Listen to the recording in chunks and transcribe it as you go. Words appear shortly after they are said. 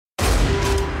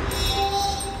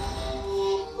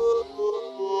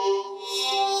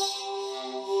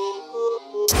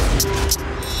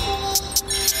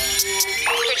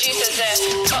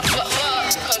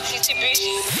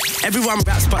Everyone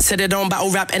raps but said they don't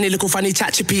battle rap. Any little funny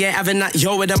chat, Chippy ain't having that.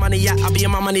 Yo, where the money at? I'll be in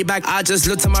my money bag. I just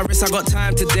looked at my wrist, I got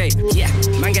time today. Yeah,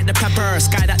 man get the pepper,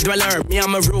 sky that dweller. Me,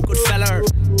 I'm a real good fella.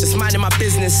 Just minding my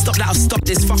business, stop that, I'll stop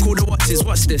this. Fuck all the watches,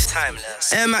 watch this.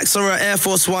 Timeless. Air Max or a Air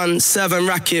Force One, serving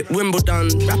racket, Wimbledon.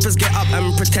 Rappers get up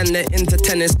and pretend they're into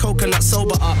tennis. Coconut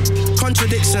sober up.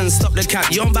 Contradictions, stop the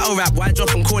cap. You on battle rap, why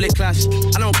drop and call it clash?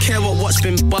 I don't care what watch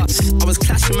been bust. I was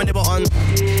clashing when they were on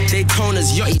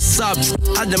Daytonas, yachty subs.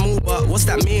 Had them all, but what's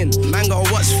that mean? Man got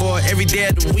a watch for every day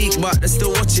of the week, but they're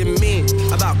still watching me.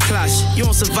 About clash, you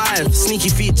won't survive. Sneaky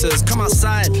features, come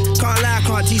outside. Can't lie, I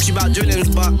can't teach you about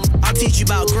drillings, but I'll teach you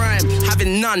about grime.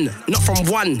 Having none, not from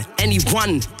one,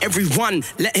 anyone, everyone.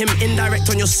 Let him indirect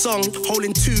on your song,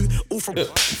 holding two, all from...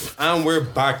 And we're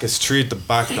back, it's straight to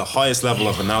back, the highest level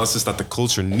of analysis that the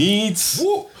culture needs.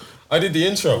 Woo. I did the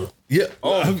intro. Yeah.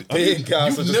 Oh, big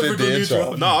gas, I just did the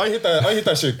intro. No, I hit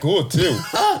that shit good too.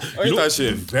 I hit that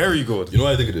shit very good. You know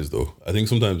what I think it is though? I think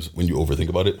sometimes when you overthink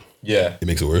about it, yeah, it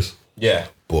makes it worse. Yeah.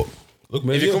 But look,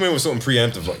 maybe if you come in with something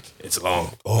preemptive, like it's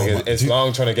long. Oh, like, it's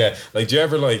long trying to get. Like, do you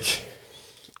ever like?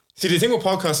 See, the thing with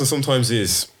podcasting sometimes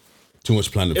is too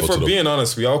much planning. If we're being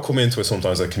honest, we all come into it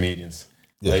sometimes like comedians.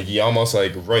 Yeah. Like you almost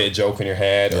like write a joke in your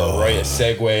head or write a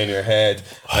segue in your head.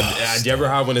 And do you ever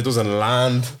have when it doesn't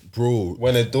land? Bro,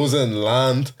 when it doesn't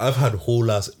land, I've had whole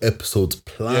ass episodes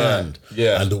planned.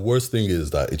 Yeah. And the worst thing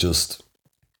is that it just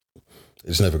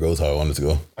never goes how I want it to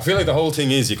go. I feel like the whole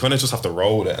thing is you kind of just have to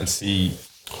roll it and see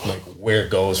like where it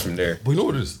goes from there. But you know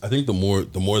what it is? I think the more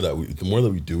that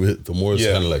we do it, the more it's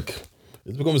kind of like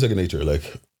it's becoming second nature.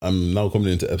 Like I'm now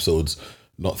coming into episodes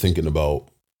not thinking about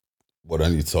what I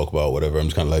need to talk about, whatever. I'm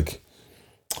just kind of like,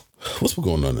 what's been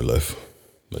going on in life?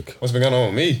 Like, what's been going on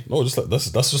with me? No, just like that's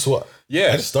just what. Yeah,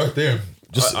 I just start there.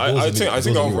 Just I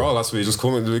think overall that's what you just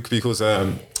come because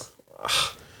there's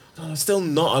still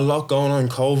not a lot going on in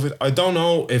COVID. I don't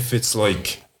know if it's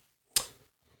like,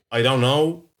 I don't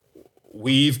know.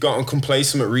 We've gotten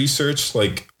complacent with research,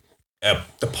 like the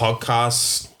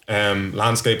podcast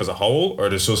landscape as a whole, or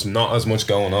there's just not as much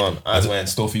going on as when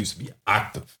stuff used to be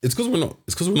active. It's because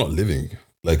we're not living.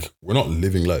 Like we're not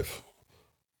living life,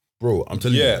 bro. I'm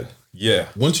telling you. Like, yeah.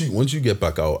 Once you get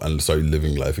back out and start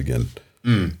living life again,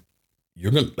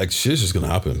 you're gonna like shit's just gonna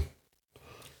happen.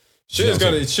 Shit is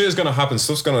gonna happen.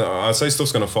 I'd say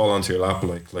stuff's gonna fall onto your lap.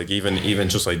 Like even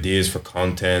just ideas for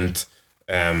content,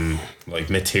 like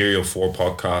material for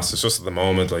podcasts. It's just at the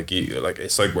moment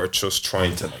it's like we're just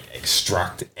trying to like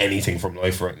extract anything from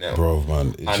life right now, bro,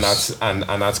 man. That's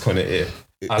kind of it.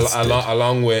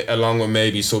 Along with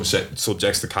maybe subjects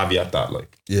to caveat that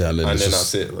like and then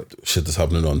that's it. Like shit that's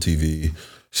happening on TV,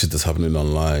 shit that's happening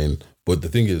online. But the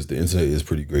thing is, the internet is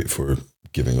pretty great for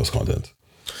giving us content.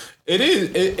 It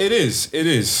is.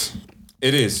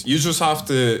 You just have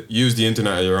to use the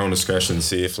internet at your own discretion and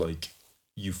see if like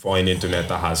you find internet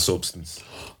that has substance.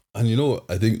 And you know,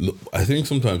 I think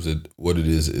sometimes what it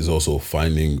is also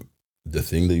finding the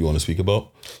thing that you want to speak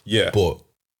about. Yeah. But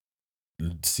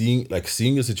seeing a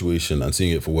situation and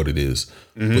seeing it for what it is,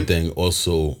 but then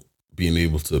also being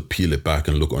able to peel it back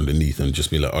and look underneath and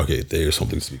just be like, okay, there's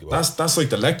something to speak about. That's like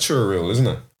the lecturer rule, isn't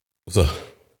it? What's that?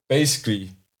 Basically,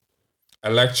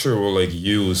 a lecturer will like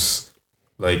use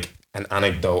like an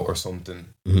anecdote or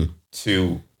something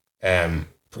to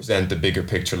present the bigger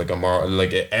picture, like a moral,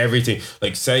 like everything.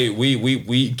 Like say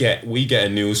we get a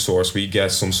news source, we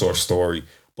get some sort of story,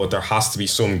 but there has to be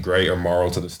some greater moral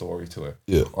to the story to it.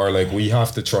 Yeah. Or like we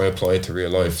have to try apply it to real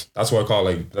life. That's what I call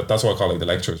like the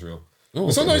lecturer's rule. Oh,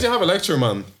 but sometimes you have a lecturer,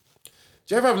 man.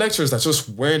 Do you ever have lecturers that just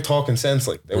weren't talking sense?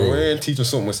 Like they weren't teaching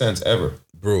something with sense ever.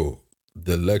 Bro,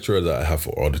 the lecturer that I have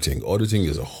for auditing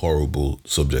is a horrible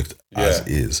subject as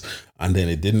is. And then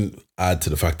it didn't add to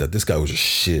the fact that this guy was just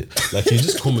shit. Like he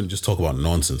just come and just talk about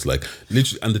nonsense. Like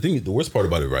literally, and the worst part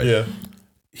about it, right? Yeah.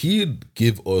 He'd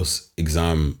give us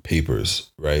exam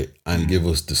papers, right? And give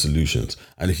us the solutions.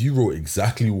 And if you wrote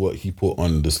exactly what he put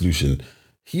on the solution,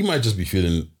 he might just be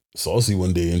feeling saucy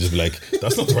one day and just be like,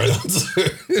 that's not the right answer.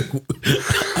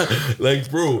 Like,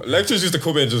 bro, lecturers used to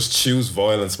come in and just choose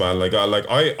violence, man.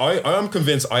 I am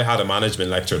convinced I had a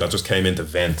management lecturer that just came in to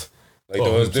vent.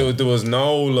 Like there was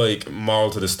no like moral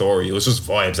to the story. It was just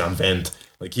vibes and vent.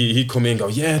 Like he'd come in and go,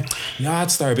 yeah, I had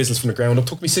to start a business from the ground up.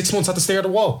 Took me 6 months, had to stare at the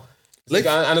wall. Like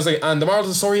and it's like, and the moral of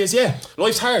the story is,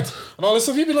 life's hard and all this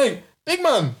stuff. You'd be like, big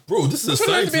man, bro, this is a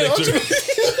science lecture.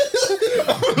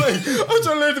 I'm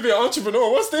trying to learn to be an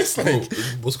entrepreneur. What's this like? Bro,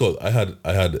 what's called? I had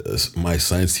my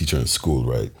science teacher in school,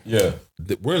 right? Yeah.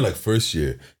 We're in like first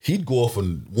year. He'd go off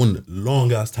on one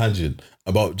long ass tangent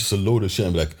about just a load of shit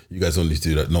and be like, you guys don't need to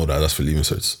do that. No, that's for leaving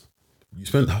certs. You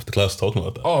spent half the class talking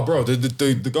about that. Oh, bro,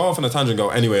 the go off on a tangent. Go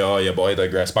anyway. Oh yeah, but I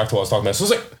digress. Back to what I was talking about. So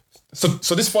it's like,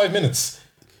 so this 5 minutes.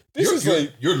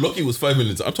 You're lucky it was 5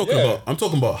 minutes. I'm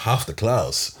talking about half the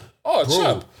class. Oh, bro,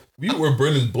 chap.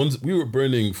 we were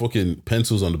burning fucking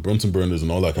pencils on the Brunson burners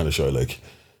and all that kind of shit. Like,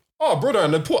 oh, brother,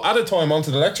 and they put added time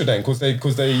onto the lecture then because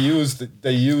they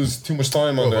used too much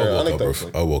time on their anecdotes.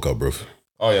 I'll walk out, bro.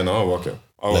 Oh yeah, no, I'll walk out.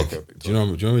 Do you know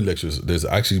how many lectures? There's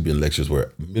actually been lectures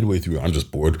where midway through I'm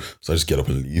just bored, so I just get up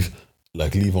and leave.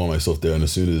 Like, leave all my stuff there, and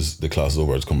as soon as the class is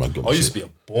over, I just come back. I used to be a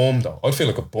bum though. I feel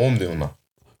like a bum doing that.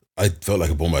 I felt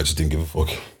like a bum. I just didn't give a fuck.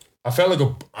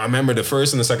 I remember the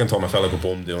first and the second time I felt like a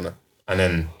bum doing it, and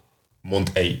then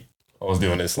month 8 I was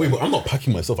doing this. Wait, but I'm not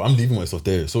packing my stuff. I'm leaving my stuff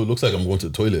there, so it looks like I'm going to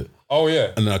the toilet. Oh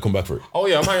yeah, and then I come back for it. Oh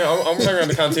yeah, I'm hanging around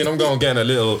the canteen. I'm going getting a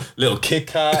little Kit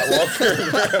Kat, walking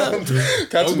around,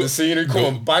 catching the scenery,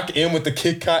 coming back in with the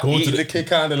Kit Kat, eating the Kit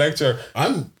Kat in the lecture.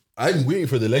 I'm waiting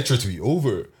for the lecture to be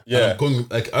over. Yeah, I'm going,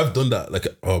 like, I've done that. Like,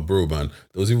 oh bro, man,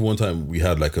 there was even one time we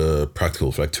had like a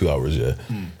practical for like 2 hours. Yeah,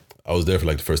 I was there for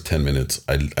like the first 10 minutes.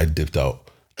 I dipped out.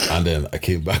 And then I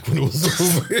came back when it was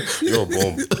over. You're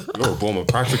a bum of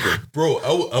practical. Bro,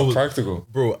 I was practical.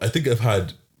 Bro, I think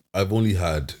I've only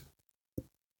had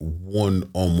one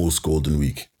almost golden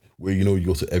week where, you know, you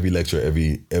go to every lecture,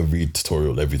 every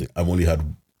tutorial, everything. I've only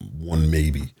had one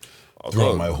maybe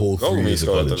throughout my whole 3 years of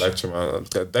college. The lecture, man.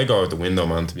 They go out the window,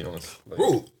 man, to be honest. Like,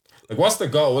 bro, like, what's the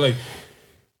goal? Like,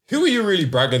 who are you really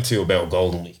bragging to about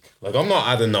golden week? Like, I'm not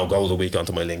adding no golden week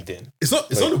onto my LinkedIn. It's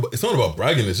not about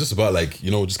bragging. It's just about, like, you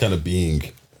know, just kind of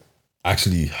being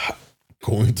actually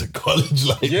going to college.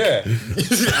 Like, yeah,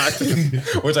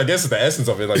 which I guess is the essence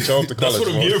of it. Like, show up to college. That's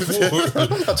what I'm here for.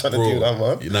 I'm not trying to do that,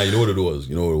 man. Now, you know what it was?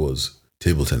 You know what it was?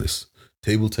 Table tennis.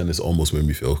 Table tennis almost made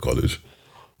me fail college.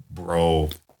 Bro.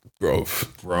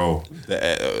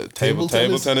 The table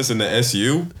tennis in the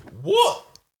SU. What?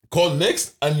 Called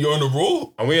next, and you're on a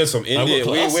roll. And we had some Indian.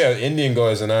 We had Indian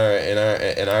guys in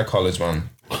our college, man.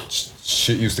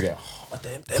 Shit used to get. Oh,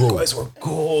 them guys were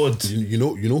good. You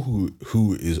know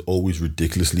who is always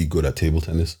ridiculously good at table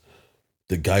tennis?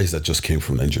 The guys that just came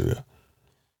from Nigeria.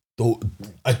 Though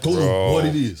I don't know what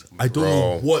it is. I don't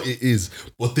know what it is,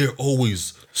 but they're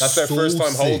always. That's their first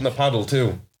time holding a paddle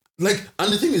too. Like,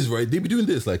 and the thing is, right? They be doing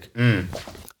this, like.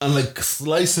 And like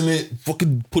slicing it,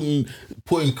 fucking putting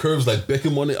curves like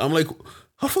Beckham on it. I'm like,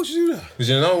 how the fuck did you do that? Because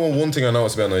you know one thing I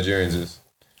notice about Nigerians is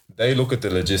they look at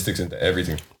the logistics into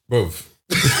everything, bro.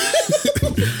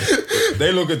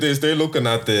 They look at this. They're looking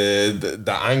at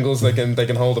the angles they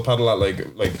can hold the paddle at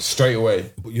like straight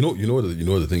away. But you know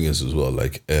the thing is as well.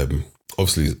 Like,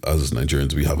 obviously as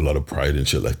Nigerians we have a lot of pride and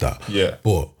shit like that. Yeah,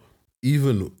 but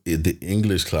even in the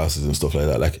English classes and stuff like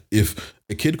that, like if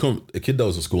a kid that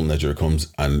was in school in Nigeria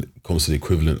comes to the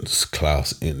equivalent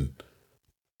class in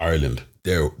Ireland,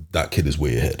 that kid is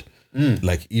way ahead.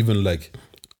 Like, even like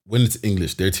when it's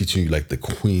English, they're teaching you like the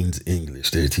Queen's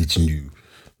English. They're teaching you,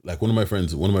 like, one of my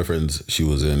friends, she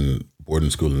was in boarding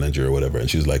school in Nigeria or whatever, and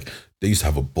she was like, they used to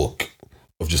have a book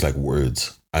of just like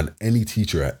words, and any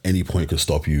teacher at any point could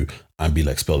stop you and be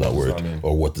like, spell that word,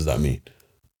 or what does that mean?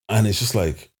 And it's just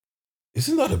like,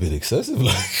 isn't that a bit excessive?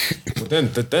 Like, but then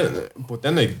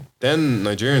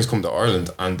Nigerians come to Ireland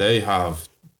and they have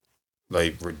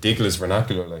like ridiculous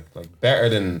vernacular, like better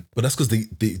than. But that's because they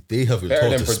have been better taught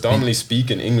than to predominantly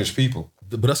speaking English people.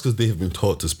 But that's because they have been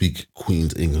taught to speak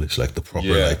Queen's English, like the proper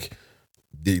like.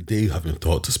 They have been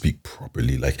taught to speak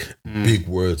properly, like big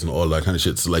words and all that kind of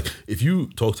shit. So like, if you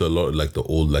talk to a lot of like the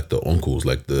old, like the uncles,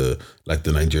 like the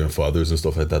Nigerian fathers and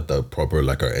stuff like that, that proper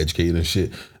like are educated and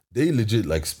shit. They legit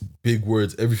like big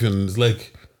words, everything is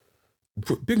like,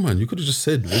 big man, you could have just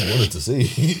said what you wanted to say.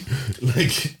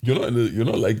 Like, you're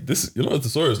not like this, you're not a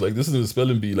thesaurus, like this isn't a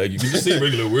spelling bee, like you can just say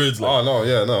regular words. Like.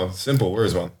 Oh no, simple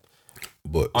words, man.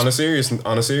 But on a serious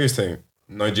thing,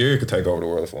 Nigeria could take over the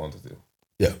world if it wanted to.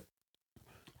 Yeah,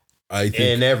 I think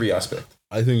in every aspect.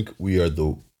 I think we are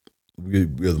the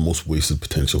most wasted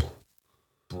potential,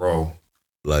 bro.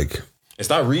 Like. Is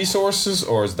that resources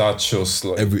or is that just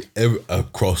like every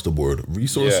across the board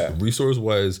resource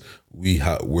wise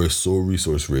we're so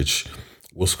resource rich.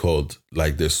 What's called,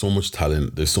 like, there's so much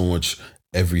talent, there's so much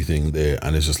everything there,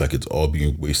 and it's just like it's all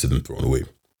being wasted and thrown away.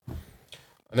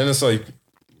 And then it's like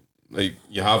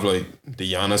you have like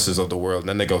the Giannis's of the world, and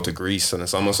then they go to Greece, and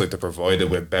it's almost like they're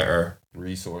provided with better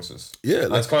resources. Yeah,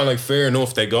 that's kind of like fair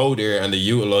enough. They go there and they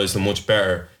utilize them much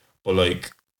better, but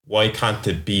like, why can't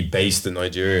it be based in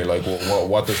Nigeria? Like,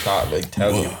 what does that like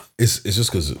tell you? It's just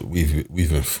because we've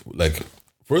been like,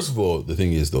 first of all, the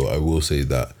thing is though, I will say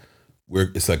that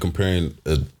it's like comparing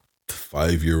a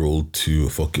 5-year-old to a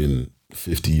fucking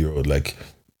 50-year-old. Like,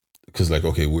 because like,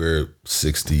 okay, we're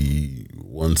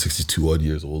 61, 62 odd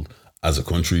years old as a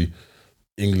country.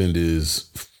 England is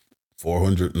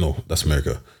 400. No, that's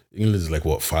America. England is like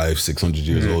what 500-600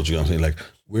 years old. You know what I'm saying? Like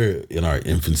we're in our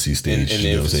infancy stage. In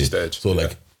the infancy stage. So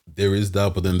like there is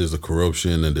that, but then there's the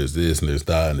corruption and there's this and there's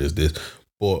that and there's this.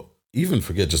 But even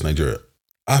forget just Nigeria,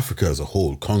 Africa as a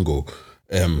whole, Congo,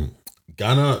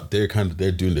 Ghana,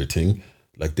 they're doing their thing.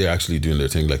 Like they're actually doing their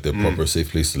thing. Like they're proper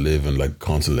safe place to live and like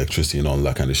constant electricity and all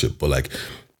that kind of shit. But like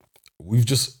it's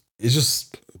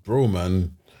just, bro,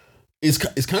 man, it's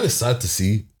kind of sad to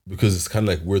see because it's kind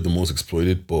of like we're the most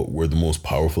exploited, but we're the most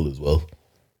powerful as well.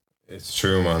 It's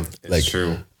true, man. It's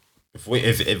true. If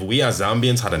we as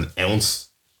Zambians had an ounce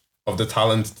of the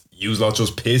talent, use not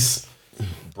just piss,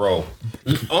 bro.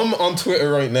 I'm on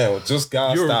Twitter right now. Just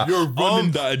gas that. You're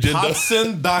running that agenda.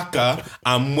 Patson Daka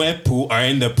and Mwepu are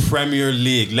in the Premier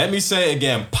League. Let me say it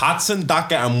again. Patson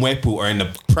Daka and Mwepu are in the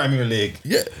Premier League.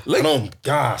 Yeah, like, and I'm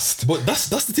gassed. But that's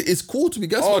the thing. It's cool to be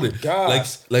gassed about it.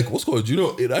 Gassed. Like what's called? You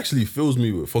know, it actually fills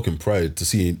me with fucking pride to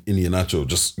see Iheanacho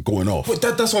just going off. But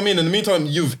that's what I mean. In the meantime,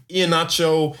 you've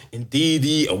Iheanacho,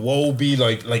 Ndidi,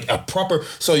 Iwobi, like a proper.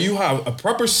 So you have a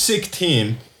proper sick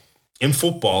team in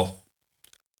football.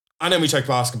 And then we check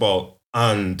basketball,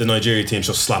 and the Nigeria team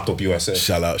just slapped up USA.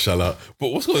 Shout out. But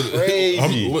what's going on?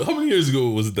 Crazy. How many years ago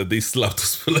was it that they slapped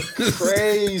us for like this?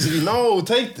 Crazy. No,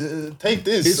 take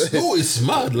this. It's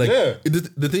mad. Like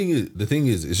the thing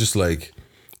is, it's just like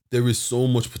there is so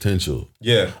much potential.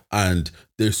 Yeah. And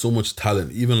there's so much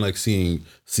talent. Even like seeing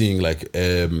like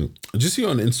just see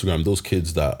on Instagram those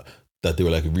kids that they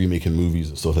were like remaking movies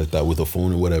and stuff like that with a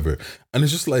phone or whatever. And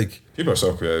it's just like people are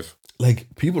so creative.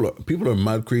 Like people are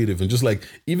mad creative, and just like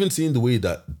even seeing the way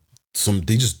that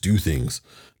they just do things.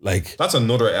 Like that's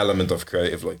another element of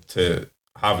creative, like to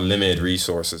have limited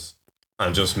resources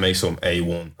and just make some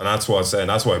A1. And that's what I'm saying.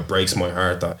 That's why it breaks my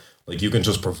heart that like you can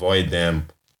just provide them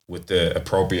with the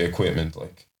appropriate equipment.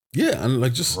 Like yeah, and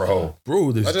like just bro,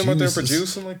 there's imagine what they're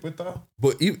producing like with that.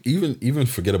 But even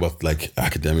forget about like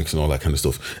academics and all that kind of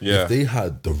stuff. Yeah, if they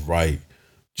had the right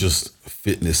just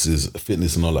fitness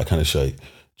and all that kind of shit.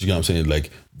 You know what I'm saying?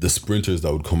 Like the sprinters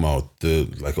that would come out,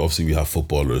 like obviously we have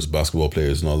footballers, basketball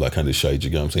players and all that kind of shit. You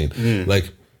get what I'm saying?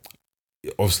 Like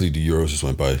obviously the Euros just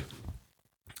went by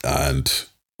and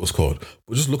what's called,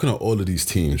 but just looking at all of these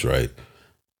teams, right?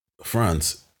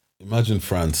 Imagine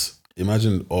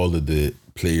all of the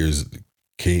players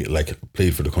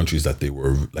played for the countries that they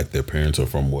were like their parents are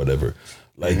from, whatever.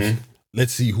 Like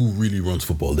let's see who really runs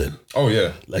football then. Oh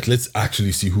yeah. Like let's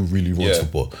actually see who really runs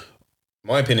football.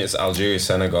 My opinion is Algeria,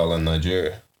 Senegal, and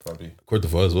Nigeria probably. Cote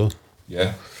d'Ivoire as well.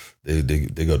 Yeah, they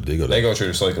go through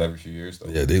the cycle every few years though.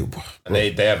 Yeah,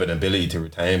 they have an ability to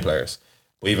retain players.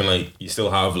 But even like you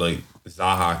still have like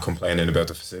Zaha complaining about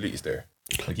the facilities there.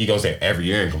 Like he goes there every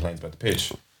year and complains about the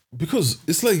pitch because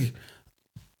it's like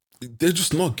they're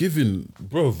just not giving,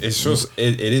 bro. It's just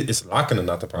it's lacking in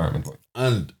that department.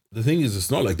 And the thing is, it's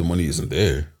not like the money isn't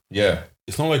there. Yeah,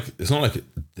 it's not like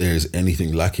there's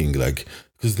anything lacking. Like.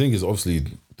 Because the thing is, obviously,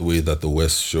 the way that the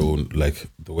West show like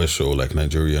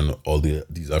Nigeria and all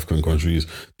these African countries,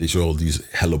 they show all these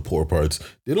hella poor parts.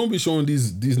 They don't be showing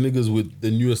these niggas with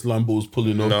the newest Lambos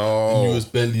pulling up, the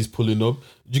newest Bentleys pulling up. Do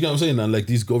you get what I'm saying? And like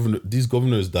these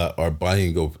governors that are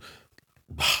buying up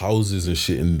houses and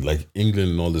shit in like England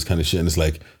and all this kind of shit, and it's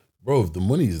like, bro, the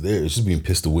money is there. It's just being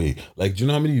pissed away. Like, do you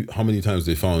know how many times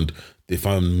they found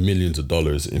millions of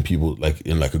dollars in people like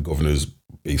in like a governor's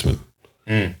basement?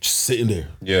 Just sitting there.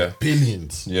 Yeah.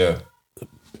 Billions. Yeah.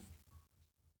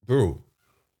 Bro,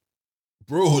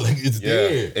 like it's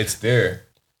there. It's there.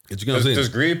 Does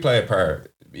greed play a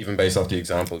part, even based off the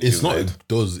example? It's not, it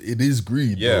does. It is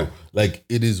greed, bro. Like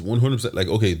it is 100%. Like,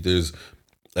 okay, there's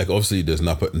like obviously there's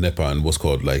NEPA and what's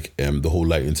called like the whole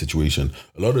lighting situation.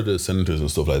 A lot of the senators and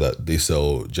stuff like that, they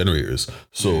sell generators.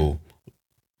 So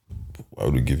why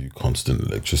would we give you constant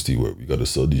electricity where we gotta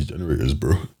sell these generators,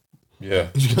 bro? Yeah,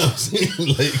 you know what I'm saying?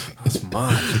 Like that's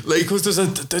mad. Like because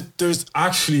there's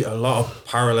actually a lot of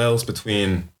parallels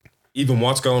between even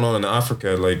what's going on in Africa,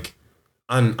 like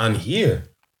and here.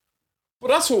 But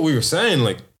that's what we were saying.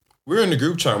 Like we're in the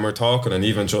group chat and we're talking, and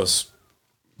even just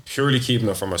purely keeping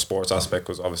it from our sports aspect,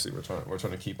 because obviously we're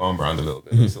trying to keep on brand a little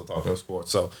bit. We still talk about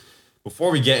sports. So before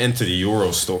we get into the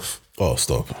Euro stuff,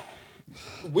 stop.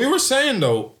 We were saying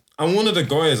though, and one of the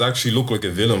guys actually looked like a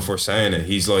villain for saying it.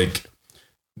 He's like,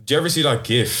 do you ever see that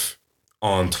GIF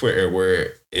on Twitter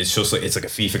where it's just like, it's like a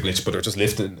FIFA glitch, but they're just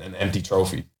lifting an empty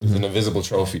trophy. It's an invisible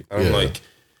trophy. And I'm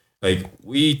like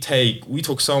we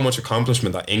took so much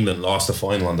accomplishment that England lost the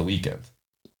final on the weekend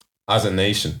as a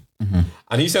nation.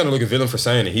 And he sounded like a villain for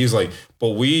saying it. He's like, but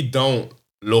we don't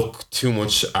look too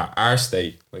much at our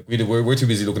state. Like we're too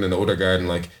busy looking in the other garden.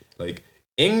 Like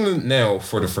England now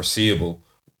for the foreseeable.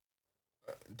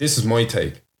 This is my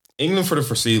take. England for the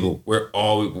foreseeable.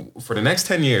 For the next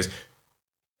 10 years.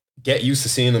 Get used to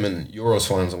seeing them in Euros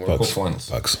finals and World Cup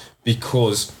finals.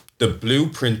 Because the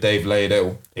blueprint they've laid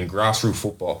out in grassroots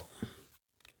football,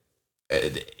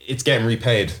 it's getting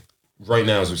repaid right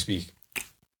now as we speak.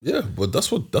 Yeah, but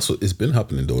that's what it's been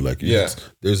happening though. Like,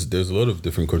 there's a lot of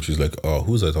different countries. Like,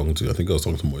 who was I talking to? I think I was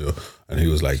talking to Moyo, and he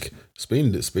was like,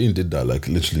 Spain did that. Like,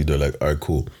 literally, they're like, all right,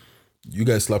 cool. You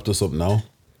guys slapped us up now.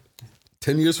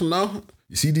 10 years from now,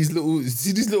 you see these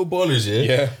little ballers, yeah?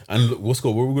 Yeah. And what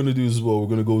we're gonna do is, we're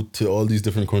gonna go to all these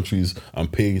different countries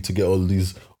and pay to get all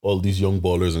these young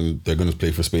ballers, and they're gonna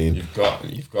play for Spain. You've got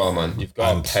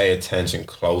to pay attention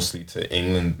closely to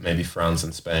England, maybe France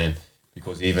and Spain,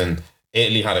 because even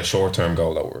Italy had a short-term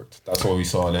goal that worked. That's why we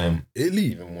saw them.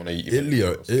 Italy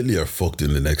are fucked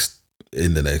in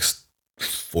the next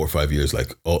 4 or 5 years.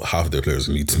 Like, half of their players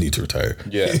need to retire.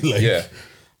 Yeah, yeah.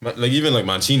 Like even like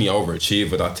Mancini overachieved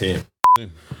with that team.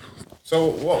 So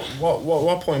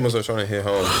what point was I trying to hit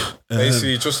home?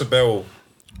 Basically, just about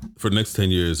for the next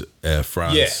 10 years,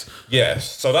 France. Yeah.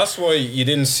 So that's why you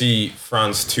didn't see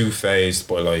France two-faced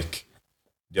by like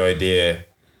the idea.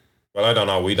 Well, I don't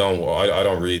know. I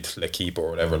don't read L'Equipe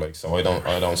or whatever. Like, so I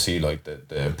don't see like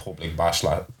the public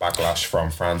backlash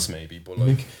from France maybe, but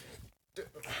like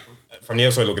from the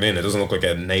outside looking in, it doesn't look like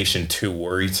a nation too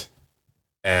worried.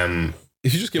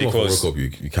 If you just give off a World Cup,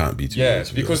 you can't beat.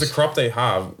 Because the crop they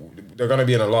have, they're going to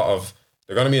be in a lot of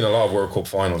World Cup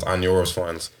finals and Euros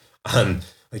finals, and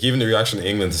like even the reaction to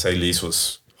England, to say least,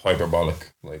 was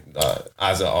hyperbolic, like that,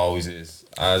 as it always is.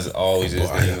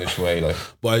 The English way. Like,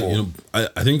 but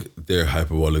I think they're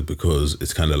hyperbolic because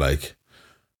it's kind of like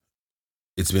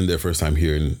it's been their first time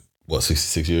here in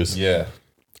 66 years. Yeah.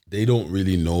 They don't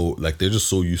really know. Like, they're just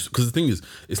so used. Because the thing is,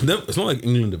 it's not like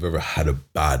England have ever had a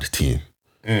bad team.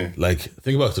 Like,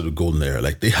 think about the golden era.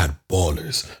 Like, they had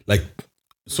ballers. Like,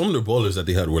 some of their ballers that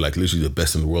they had were like literally the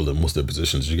best in the world in most of their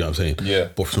positions. You get what I'm saying? Yeah.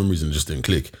 But for some reason, it just didn't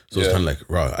click. So it's kind of like,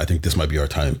 right, I think this might be our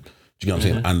time. Do you get what I'm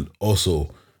saying? And also,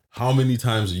 how many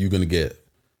times are you going to get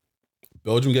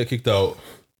Belgium get kicked out,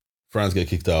 France get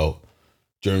kicked out,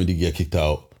 Germany get kicked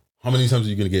out? How many times are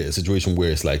you going to get a situation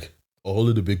where it's like all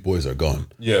of the big boys are gone?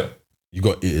 Yeah. You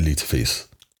got Italy to face.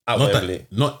 Not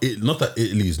that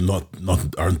Italy's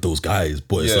aren't those guys,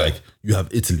 but it's like you have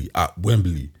Italy at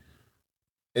Wembley.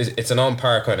 It's an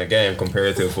on-par kind of game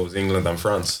compared to if it was England and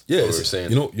France. Yeah,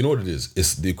 you know what it is?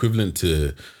 It's the equivalent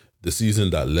to the season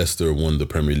that Leicester won the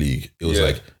Premier League. It was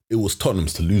like it was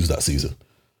Tottenham's to lose that season.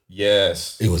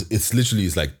 Yes,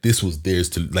 it's like this was theirs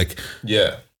to like.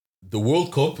 Yeah, the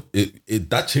World Cup it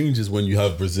that changes when you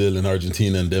have Brazil and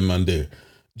Argentina and them and there.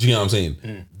 Do you know what I'm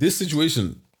saying? This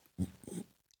situation.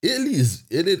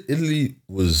 Italy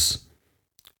was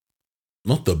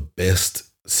not the best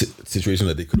situation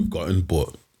that they could have gotten,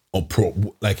 but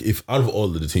like if out of all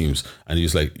of the teams, and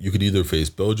it's like you could either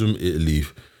face Belgium, Italy,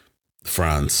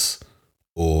 France,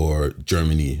 or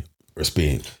Germany or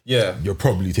Spain. Yeah, you're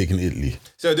probably taking Italy.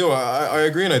 So I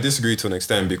agree and I disagree to an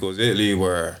extent, because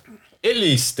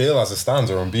Italy still as it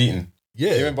stands are unbeaten.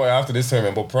 Yeah. Even by after this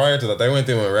tournament, but prior to that, they went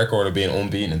in with a record of being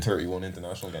unbeaten in 31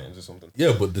 international games or something.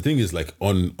 Yeah, but the thing is, like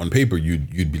on paper,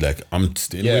 you'd be like, I'm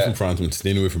staying away from France, I'm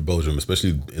staying away from Belgium,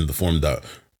 especially in the form that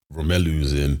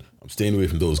Romelu's in. I'm staying away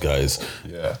from those guys.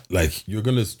 Yeah, like you're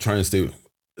gonna try and stay.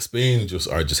 Spain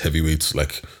are just heavyweights,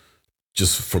 like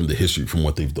just from the history, from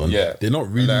what they've done. Yeah, they're not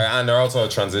really, and they're also a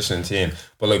transitioning team.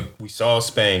 But like we saw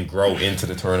Spain grow into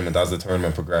the tournament as the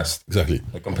tournament progressed. Exactly.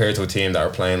 Like compared to a team that are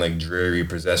playing like dreary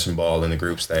possession ball in the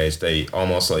group stage, they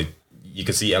almost like you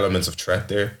could see elements of threat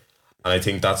there. And I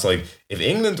think that's like if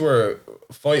England were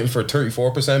fighting for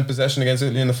 34% possession against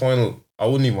Italy in the final, I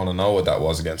wouldn't even want to know what that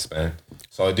was against Spain.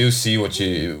 So I do see what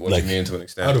you mean to an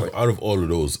extent. Out of all of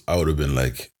those, I would have been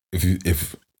like,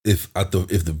 if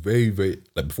the very, very,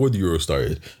 like before the Euro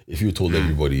started, if you told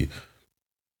everybody,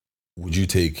 would you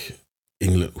take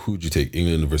England? Who would you take,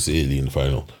 England versus Italy in the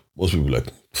final? Most people were like,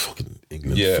 fucking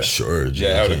England for sure.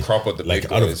 Yeah, out of crop with the like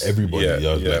big out guys. of everybody,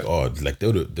 like like they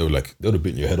would have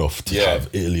bitten your head off to have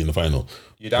Italy in the final.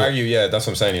 You'd argue, that's what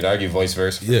I'm saying. You'd argue vice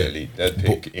versa for Italy. They'd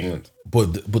pick England.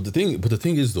 But the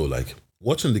thing is though, like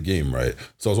watching the game, right?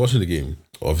 So I was watching the game.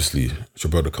 Obviously,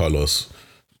 Roberto Carlos.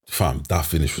 Fam, that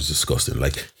finish was disgusting.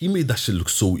 Like he made that shit look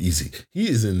so easy. He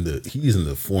is in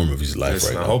the form of his life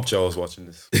right now. I hope Joe's watching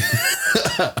this.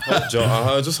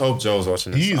 I just hope Joe's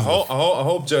watching this. I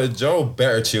hope Joe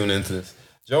better tune into this.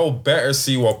 Joe better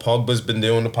see what Pogba's been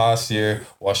doing the past year.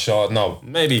 What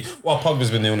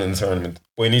Pogba's been doing in the tournament.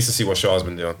 But he needs to see what Shaw's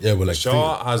been doing. Yeah, but like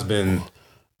Shaw has been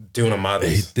doing a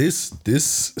madness.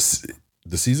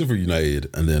 The season for United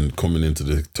and then coming into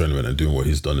the tournament and doing what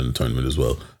he's done in the tournament as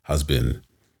well has been.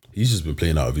 He's just been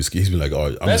playing out of his. He's been like,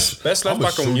 I'm best left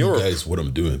back in Europe. Guys, what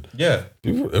I'm doing. Yeah,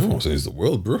 everyone says the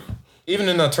world, bro. Even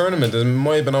in that tournament, there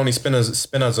might have been only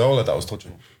Spinazzola that was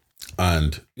touching him.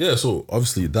 And yeah, so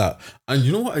obviously that. And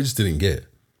you know what I just didn't get?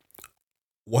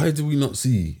 Why do we not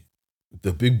see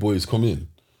the big boys come in?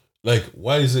 Like,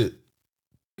 why is it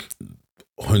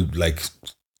like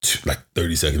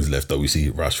 30 seconds left that we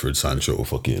see Rashford, Sancho,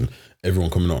 fucking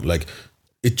everyone coming on? Like,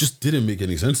 it just didn't make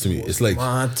any sense to me. It's like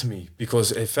mad to me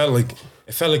because it felt like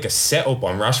a setup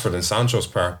on Rashford and Sancho's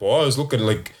part. But I was looking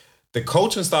like the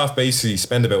coaching staff basically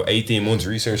spent about 18 months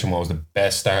researching what was the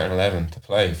best starting 11 to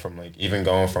play, from like even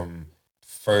going from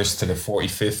first to the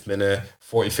 45th minute,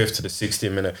 45th to the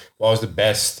 60th minute. What was the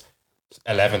best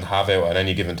 11 to have out at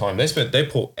any given time? They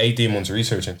put 18 months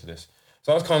research into this.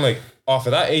 So I was kind of like, off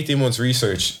of that 18 months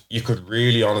research, you could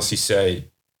really honestly say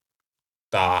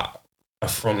that a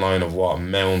front line of what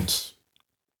Mount,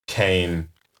 Kane,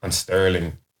 and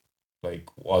Sterling like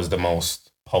was the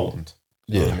most potent.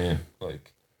 You know what I mean?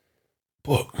 Like,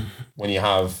 but when you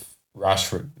have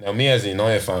Rashford, now me as a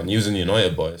United fan, using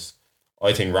United boys,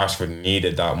 I think Rashford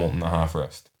needed that month and a half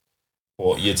rest.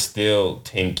 But you'd still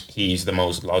think he's the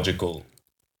most logical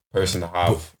person to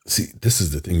have. But see, this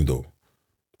is the thing though.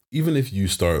 Even if you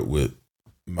start with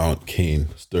Mount, Kane,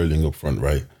 Sterling up front,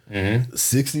 right?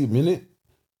 60th minute,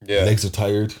 legs are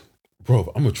tired.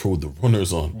 Bro, I'm gonna throw the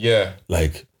runners on. Yeah.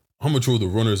 Like, I'm gonna throw the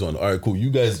runners on. All right, cool. You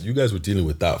guys were dealing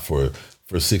with that for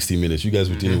 60 minutes. You guys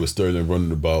were dealing with Sterling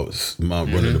running about,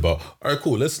 Mount running about. All right,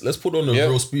 cool. Let's put on a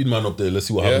real speed man up there. Let's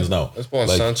see what happens now. Let's put on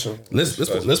Sancho. Let's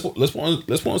put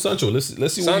on Sancho. Let's see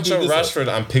what Sancho, Rashford,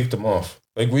 and picked them off.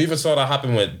 Like, we even saw that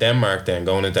happen with Denmark then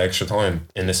going into extra time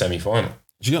in the semi-final.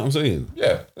 Do you get what I'm saying?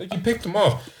 Yeah, like, you picked them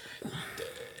off.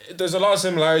 There's a lot of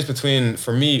similarities between,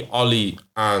 for me, Ollie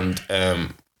and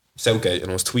Southgate,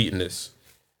 and I was tweeting this.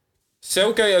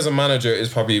 Southgate as a manager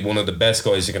is probably one of the best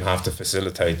guys you can have to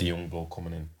facilitate the young bloke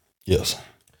coming in. Yes.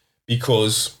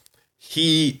 Because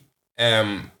he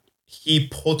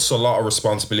puts a lot of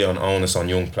responsibility and onus on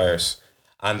young players.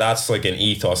 And that's like an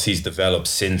ethos he's developed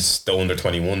since the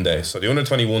under-21 days. So the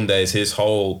under-21 days, his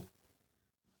whole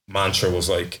mantra was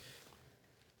like,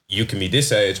 you can be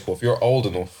this age, but if you're old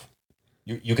enough,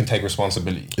 you can take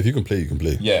responsibility. If you can play, you can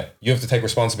play. Yeah, you have to take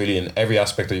responsibility in every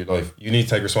aspect of your life. You need to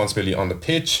take responsibility on the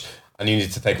pitch, and you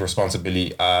need to take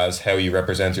responsibility as how you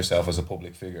represent yourself as a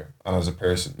public figure and as a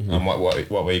person, and what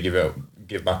way you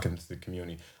give back into the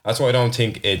community. That's why I don't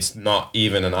think it's not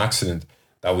even an accident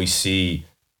that we see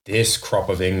this crop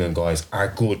of England guys are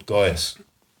good guys.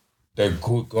 They're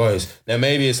good guys. Now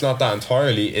maybe it's not that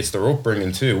entirely, it's their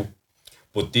upbringing too.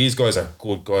 But these guys are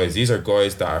good guys. These are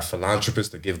guys that are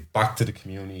philanthropists, that give back to the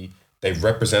community. They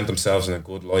represent themselves in a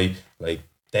good light. Like,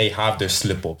 they have their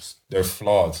slip-ups. They're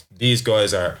flawed. These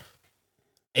guys are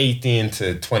 18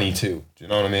 to 22. Do you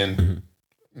know what I mean?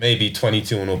 Maybe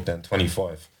 22 and up then,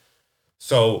 25.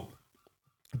 So,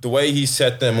 the way he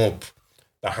set them up,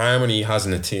 the harmony he has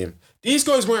in the team. These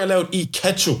guys weren't allowed to eat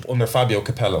ketchup under Fabio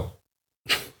Capello.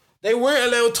 They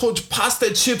weren't allowed to touch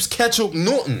pasta, chips, ketchup,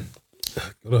 nothing.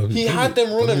 He had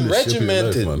them running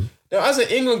regimented. Now, as an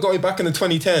England guy back in the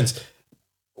 2010s,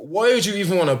 why would you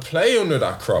even want to play under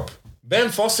that crop? Ben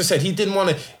Foster said he didn't want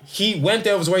to. He went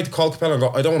out of his way to call Capello and go,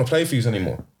 I don't want to play for you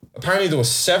anymore. Apparently, there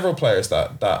was several players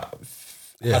that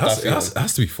it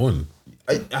has to be fun.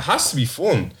 It has to be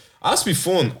fun. It has to be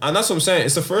fun. And that's what I'm saying.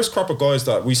 It's the first crop of guys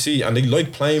that we see, and they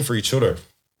like playing for each other.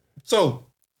 So,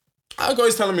 I had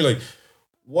guys telling me, like,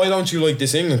 why don't you like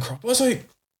this England crop? I was like,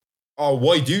 oh,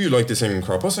 why do you like this England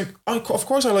crop? I was like, of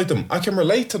course I like them. I can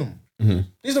relate to them.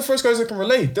 These are the first guys that can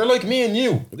relate. They're like me and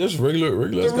you. They're just regular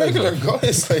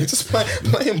guys. Like, just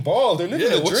playing ball. They're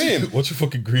living a dream. What's your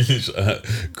fucking Grealish?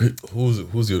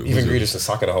 Who's your... Even Grealish to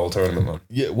Saka the whole tournament, man.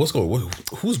 Yeah, who's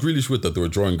Grealish with that they were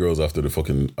drawing girls after the...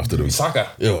 Saka.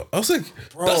 Yeah, I was like,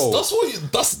 bro, that's what you...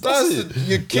 That's it.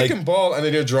 You're kicking like, ball and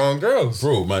then you're drawing girls.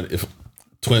 Bro, man, if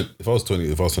I was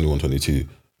 21, 22,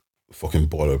 fucking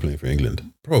baller playing for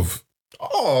England, bro.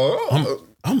 Oh,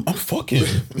 I'm fucking.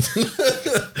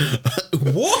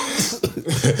 What?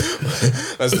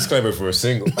 That's a disclaimer if we're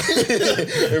single.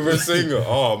 If we're single,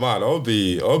 oh man, I'll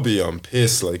be on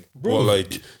piss, like, bro. Well, like,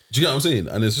 do you get what I'm saying?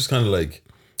 And it's just kind of like,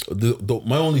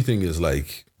 my only thing is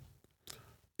like,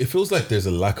 it feels like there's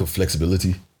a lack of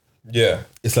flexibility. Yeah,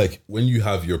 it's like when you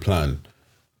have your plan,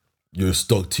 you're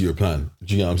stuck to your plan.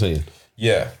 Do you get what I'm saying?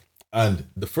 Yeah. And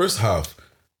the first half,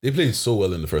 they played so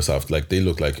well in the first half. Like, they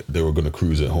looked like they were going to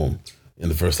cruise at home in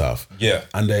the first half. Yeah.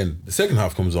 And then the second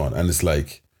half comes on and it's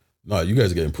like, no, you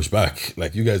guys are getting pushed back.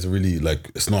 Like, you guys are really, like,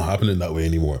 it's not happening that way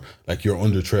anymore. Like, you're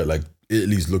under threat. Like,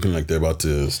 Italy's looking like they're about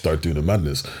to start doing the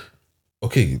madness.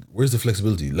 Okay, where's the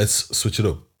flexibility? Let's switch it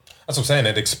up. That's what I'm saying.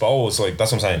 It exposed, like,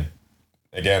 that's what I'm saying.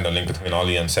 Again, the link between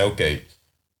Ollie and Southgate.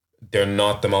 They're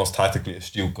not the most tactically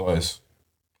astute guys.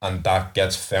 And that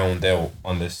gets found out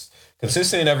on this.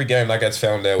 Consistently in every game, that gets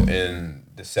found out in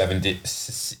the 70,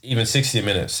 even 60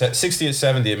 minutes. 60 or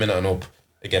 70 a minute and up,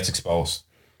 it gets exposed.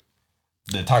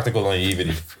 The tactical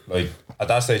naivety. Like, at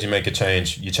that stage, you make a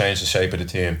change. You change the shape of the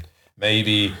team.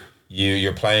 Maybe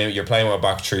you're playing with a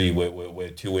back three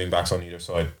with two wing backs on either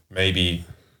side. Maybe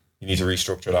you need to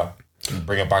restructure that.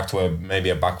 Bring it back to maybe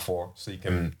a back four so you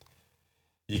can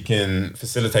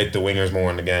facilitate the wingers more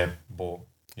in the game. But,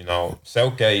 you know,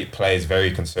 Southgate plays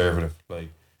very conservative. Like,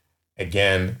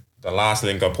 again, the last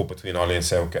link I put between Ollie and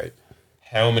Southgate.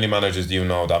 How many managers do you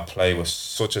know that play with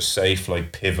such a safe,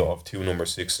 like, pivot of two number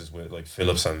sixes with, like,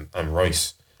 Phillips and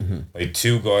Rice? Mm-hmm. Like,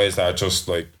 two guys that are just,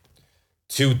 like,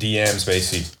 two DMs,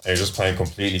 basically. And you're just playing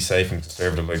completely safe and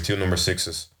conservative, like, two number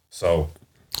sixes. So,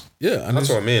 yeah, and that's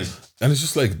what I mean. And it's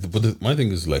just like, but my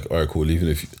thing is like, all right, cool. Even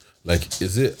if, like,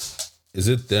 is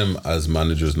it them as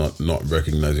managers not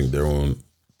recognizing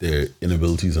their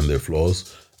inabilities and their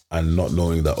flaws, and not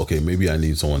knowing that, okay, maybe I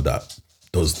need someone that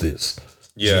does this.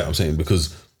 Yeah, you know what I'm saying,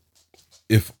 because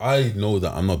if I know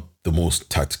that I'm not the most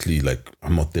tactically, like,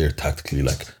 I'm not there tactically,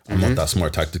 like, I'm not that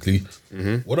smart tactically,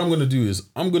 what I'm gonna do is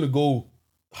I'm gonna go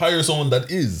hire someone that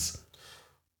is.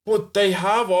 But they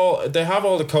have all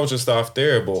the coaching staff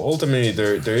there, but ultimately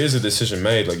there is a decision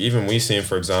made. Like, even we seen,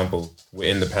 for example,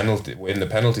 within the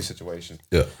penalty situation.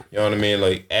 Yeah. You know what I mean?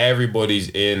 Like, everybody's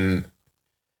in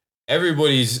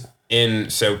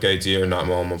Southgate's ear in that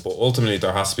moment, but ultimately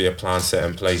there has to be a plan set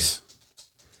in place.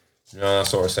 You know, that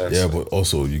sort of sense. Yeah, but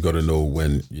also you got to know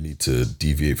when you need to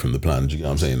deviate from the plan. Do you get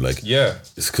what I'm saying? Like, yeah,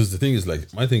 it's because the thing is,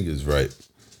 like, my thing is, right,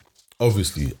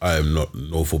 obviously I am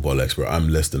no football expert. I'm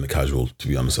less than a casual, to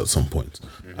be honest, at some point.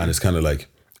 And it's kind of like,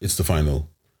 it's the final.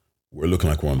 We're looking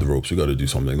like we're on the ropes. We got to do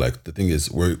something. Like, the thing is,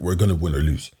 we're going to win or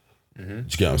lose. Do you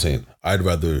get what I'm saying? I'd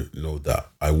rather know that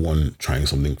I won trying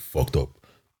something fucked up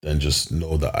than just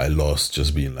know that I lost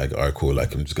just being like, all right, cool,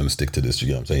 like, I'm just going to stick to this. Do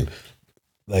you get what I'm saying?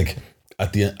 Like,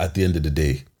 at the end of the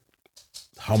day,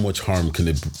 how much harm can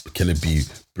it be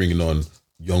bringing on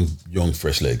young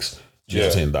fresh legs? Do you know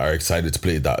what I'm saying? That are excited to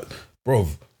play that. Bro,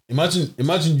 imagine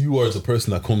you are the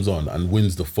person that comes on and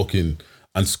wins the fucking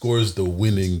and scores the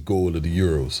winning goal of the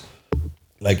Euros.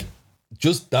 Like,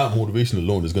 just that motivation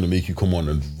alone is going to make you come on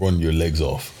and run your legs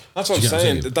off. That's what I'm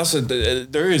saying.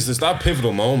 There's that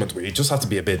pivotal moment where you just have to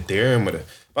be a bit daring with it.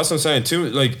 That's what I'm saying too.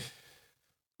 Like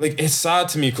it's sad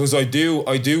to me because I do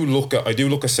look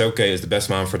at Southgate as the best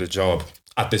man for the job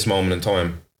at this moment in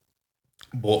time.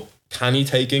 But can he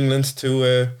take England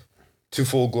to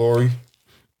full glory?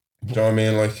 Do you know what I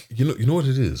mean? Like, you know what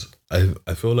it is?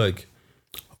 I feel like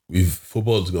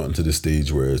football's gotten to this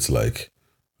stage where it's like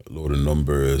a load of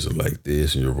numbers and like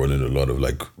this, and you're running a lot of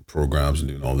like programs and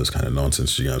doing all this kind of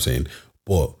nonsense. You know what I'm saying?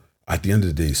 But at the end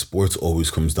of the day, sports always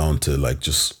comes down to like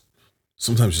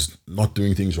sometimes just not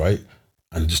doing things right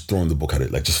and just throwing the book at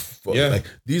it. Like, just like,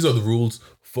 these are the rules.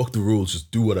 Fuck the rules. Just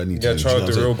do what I need to do. Yeah, try out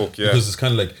the rule book. Yeah, because it's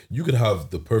kind of like you could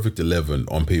have the perfect 11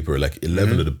 on paper, like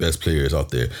 11 of the best players out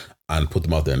there, and put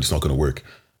them out there, and it's not going to work.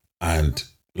 And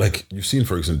like, you've seen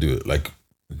Ferguson do it. Like,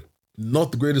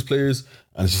 not the greatest players,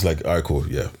 and it's just like, all right, cool,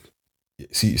 yeah.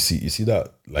 You see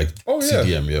that? Like,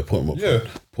 CDM, put him up front.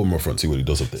 Put him up front, see what he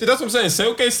does up there. See, that's what I'm saying.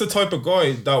 Southgate's the type of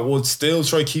guy that would still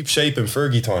try keep shape in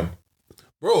Fergie time.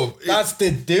 Bro, that's the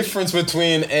difference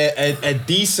between a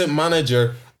decent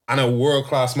manager and a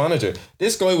world-class manager.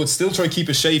 This guy would still try keep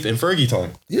his shape in Fergie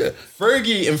time. Yeah.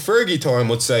 Fergie in Fergie time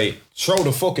would say, throw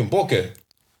the fucking bucket.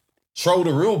 Throw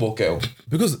the rule book out.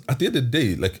 Because at the end of the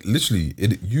day, like, literally,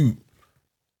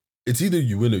 it's either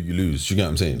you win or you lose. You get what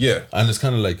I'm saying? Yeah. And it's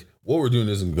kind of like, what we're doing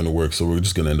isn't going to work, so we're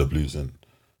just going to end up losing.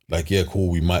 Like, yeah, cool,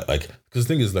 we might, like, because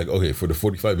the thing is, like, okay, for the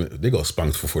 45 minutes, they got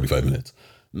spanked for 45 minutes.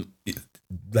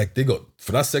 Like,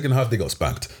 for that second half, they got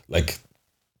spanked. Like,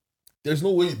 there's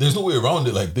no way around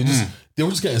it. Like, they were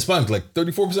just getting spanked. Like,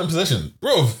 34% possession.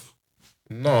 Bro.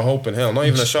 No hope in hell. Not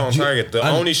even a shot on target. The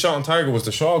only shot on target was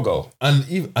the Shaw goal. And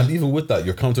even with that,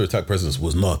 your counter-attack presence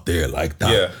was not there like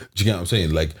that. Yeah. Do you get what I'm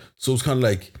saying? Like, so it's kind of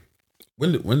like,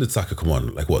 when did Saka come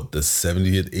on? Like, what, the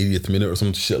 70th, 80th minute or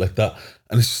some shit like that?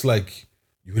 And it's just like,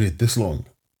 you waited this long.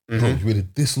 Bro, you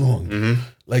waited this long.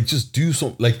 Like, just do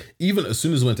something. Like, even as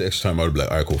soon as it went to extra time, I would be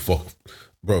like, all right, cool, fuck.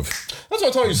 bro. That's what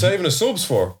I thought you were saving the subs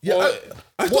for. Yeah,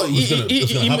 I thought it was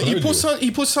gonna happen.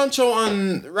 He put Sancho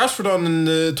on Rashford on in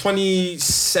the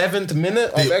 27th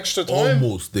minute of extra time.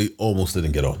 They almost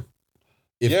didn't get on.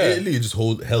 If Italy just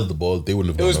held the ball, they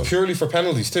wouldn't have. It was purely for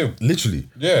penalties too. Literally.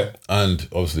 Yeah. And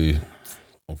obviously,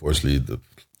 unfortunately, the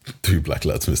 3 black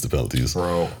lads missed the penalties.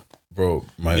 Bro,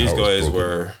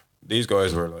 these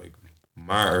guys were like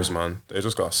martyrs, man. They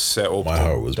just got set up. My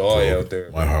heart was broken out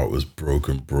there. My heart was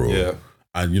broken, bro. Yeah.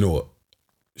 And you know what?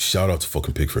 Shout out to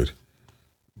fucking Pickford,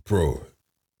 bro.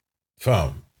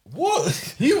 Fam,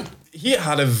 what he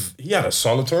had a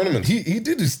solid tournament. He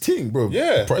did his thing, bro.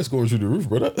 Yeah, price going through the roof,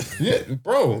 brother. Yeah,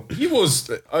 bro.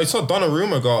 I saw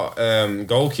Donnarumma got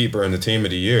goalkeeper in the team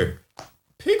of the year.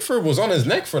 Pickford was on his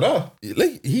neck for that.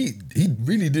 Like he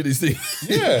really did his thing.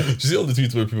 Yeah. You see all the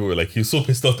tweets where people were like, he was so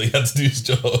pissed off that he had to do his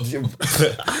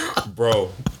job. Bro.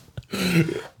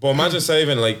 But imagine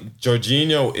saving, like,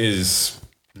 Jorginho is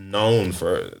known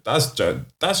for that's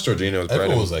Jorginho's bread.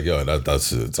 Everyone was like, yo,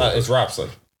 that's it. It's raps,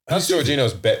 like. That's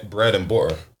Jorginho's bread and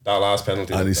butter. That last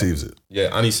penalty. And he saves it. Yeah,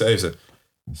 and he saves it.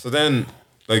 So then,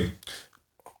 like,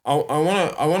 I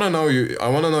wanna know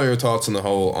your thoughts on the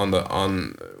whole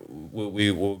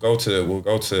we'll go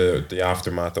to the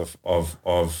aftermath of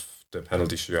the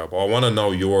penalty shootout. But I want to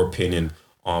know your opinion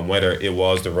on whether it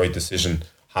was the right decision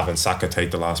having Saka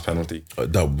take the last penalty.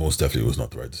 That most definitely was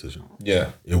not the right decision.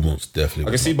 Yeah, it most definitely.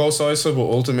 I can see both sides, but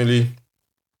ultimately,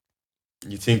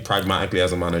 you think pragmatically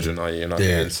as a manager, now you're not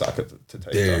getting Saka to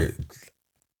take that.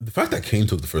 The fact that Kane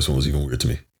took the first one was even weird to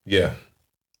me. Yeah,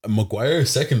 and Maguire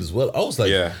second as well. I was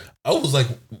like,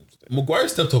 Maguire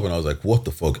stepped up and I was like, what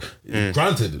the fuck?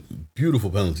 Granted, beautiful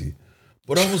penalty,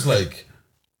 but I was like,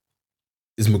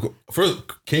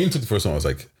 Kane took the first one. I was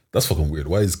like, that's fucking weird.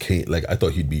 Why is Kane, like, I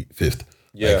thought he'd be fifth.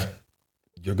 Yeah, like,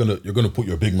 you're gonna put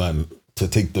your big man to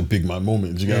take the big man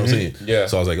moment. Do you get what I'm saying? Yeah.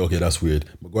 So I was like, okay, that's weird.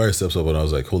 Maguire steps up and I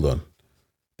was like, hold on.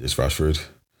 There's Rashford.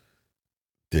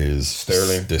 There's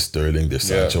Sterling. There's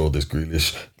Sancho. There's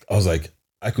Grealish. I was like,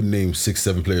 I could name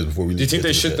 6-7 players before we. Do you think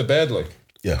they shit the bed? Like,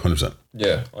 yeah, 100%.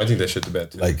 Yeah, I think they shit the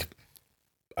bed too. Like,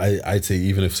 I'd say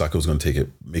even if Saka was going to take it,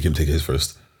 make him take his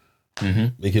first.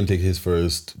 Make him take his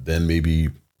first. Then maybe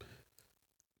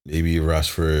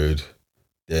Rashford.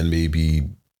 Then maybe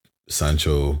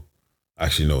Sancho.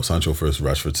 Actually, no, Sancho first,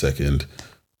 Rashford second.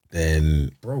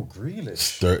 Then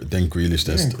Grealish. Then Grealish.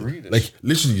 Grealish. Like,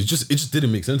 literally, it just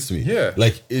didn't make sense to me. Yeah.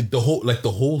 Like, the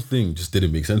whole thing just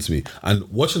didn't make sense to me. And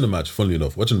watching the match, funnily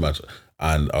enough,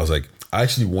 and I was like, I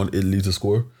actually want Italy to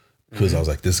score because I was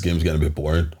like, this game's getting a bit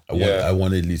boring. I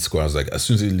want Italy to score. I was like, as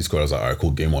soon as Italy scored, I was like, all right,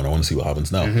 cool, game on. I want to see what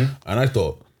happens now. And I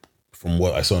thought, from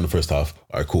what I saw in the first half,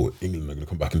 all right, cool, England are going to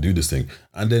come back and do this thing.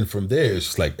 And then from there, it's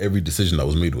just like every decision that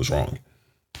was made was wrong.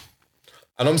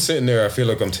 And I'm sitting there, I feel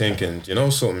like I'm thinking, you know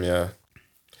something, yeah?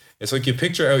 It's like you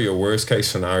picture out your worst case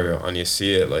scenario and you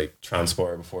see it like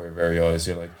transpire before your very eyes.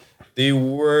 You're like, the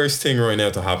worst thing right now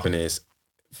to happen is,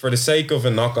 for the sake of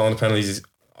a knock on penalties,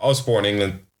 us born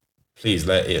England, please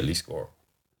let Italy score.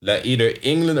 Let either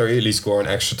England or Italy score in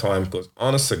extra time, because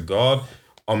honest to God,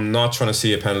 I'm not trying to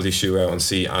see a penalty shootout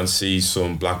and see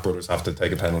some black brothers have to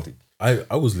take a penalty. I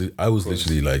was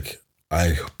literally like,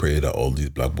 I pray that all these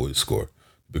black boys score,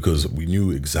 because we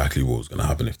knew exactly what was going to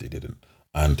happen if they didn't.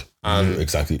 And it happened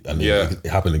exactly. And it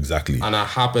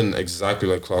happened exactly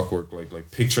like clockwork,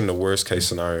 like picturing the worst case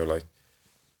scenario, like,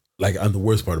 and the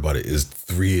worst part about it is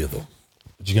 3 of them.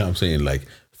 Do you get what I'm saying? Like,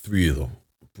 3 of them.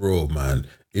 Bro, man.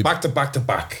 Back to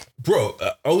back. Bro,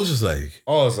 I was just like...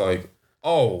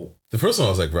 The first one I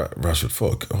was like, Rashford,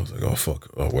 fuck. I was like, oh, fuck.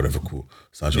 Oh, whatever, cool.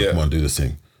 Sancho, come on, do this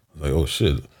thing. I was like, oh,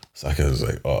 shit. Saka was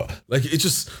like, oh. Like, it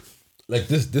just... Like,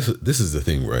 this is the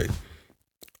thing, right?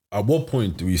 At what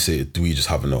point do we just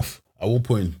have enough? At what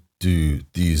point do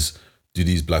these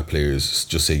black players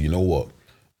just say, you know what?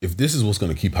 If this is what's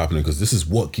going to keep happening, because this is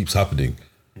what keeps happening,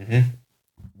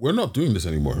 we're not doing this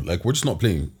anymore. Like, we're just not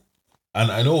playing.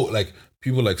 And I know, like,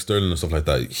 people like Sterling and stuff like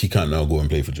that, he can't now go and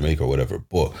play for Jamaica or whatever.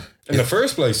 But in the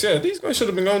first place, yeah, these guys should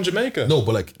have been going to Jamaica. No,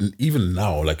 but like, even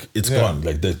now, like, it's gone.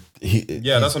 Like, that's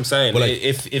what I'm saying. But like,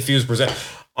 if he was presented,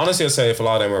 honestly, I'd say if a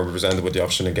lot of them were presented with the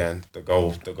option again, to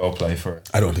go play for.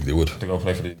 I don't think they would. To go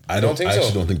play for the. I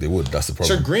actually don't think they would. That's the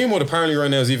problem. Sure, Greenwood apparently right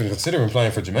now is even considering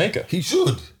playing for Jamaica. He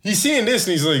should. He's seeing this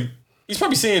and he's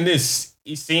probably seeing this.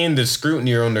 He's seeing the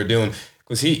scrutiny you're under doing.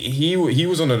 Because he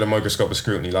was under the microscope of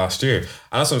scrutiny last year. And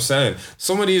that's what I'm saying.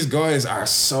 Some of these guys are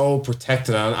so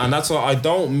protected. And that's why I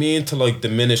don't mean to like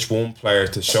diminish one player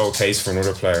to showcase for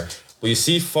another player. But you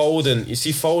see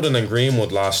Foden and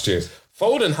Greenwood last year.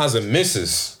 Foden has a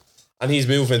missus. And he's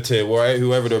moving to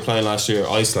whoever they were playing last year,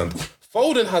 Iceland.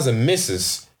 Foden has a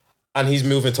missus. and he's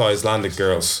moving to Icelandic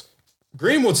girls.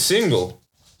 Greenwood's single,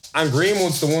 and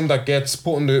Greenwood's the one that gets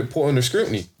put under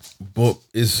scrutiny. But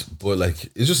it's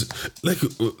just like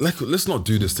let's not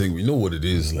do this thing. We know what it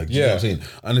is. Like, you know what I'm saying?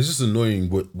 And it's just annoying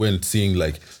when seeing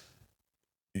like,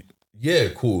 yeah,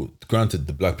 cool. Granted,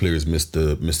 the black players missed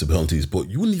the penalties, but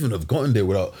you wouldn't even have gotten there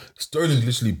without Sterling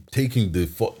literally taking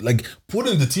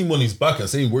putting the team on his back and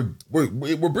saying we're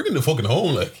bringing the fucking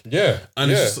home. Like,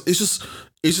 and it's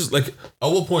just like,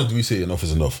 at what point do we say enough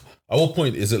is enough? At what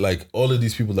point is it like all of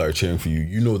these people that are cheering for you?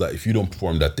 You know that if you don't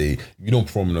perform that day, you don't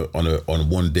perform on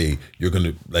one day, you're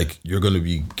gonna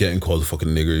be getting called a fucking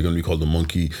nigger. You're gonna be called a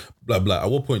monkey. Blah blah.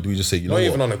 At what point do we just say, not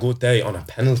even on a good day, on a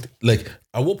penalty? Like,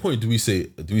 at what point do we say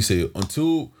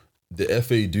until the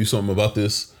FA do something about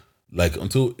this, like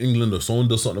until England or someone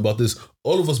does something about this,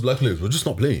 all of us black players, we're just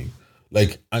not playing.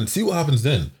 Like, and see what happens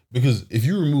then. Because if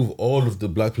you remove all of the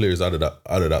black players out of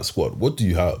that squad, what do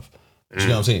you have? Do you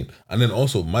know what I'm saying? And then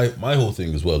also my whole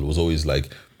thing as well was always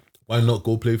like, why not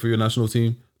go play for your national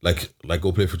team? Like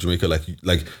go play for Jamaica.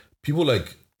 Like people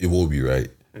like Iwobi, right?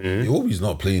 Iwobi's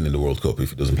not playing in the World Cup if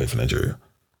he doesn't play for Nigeria.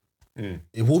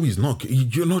 Iwobi's not.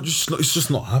 You're not just. It's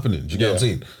just not happening. Do you get what I'm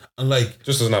saying? And like,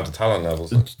 just doesn't have the talent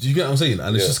levels. Do you get what I'm saying?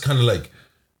 And it's just kind of like,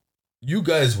 you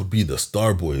guys would be the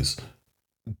star boys.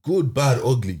 Good, bad,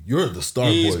 ugly. You're the star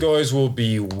boy. These guys will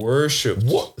be worshipped.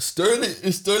 What? Is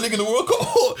Sterling in the World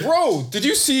Cup? Bro, did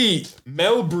you see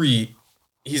Melbury?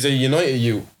 He's a United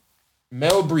youth.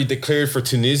 Melbury declared for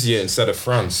Tunisia instead of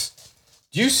France.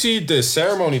 Do you see the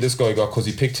ceremony this guy got because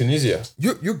he picked Tunisia?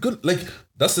 You're good. Like,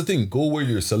 that's the thing. Go where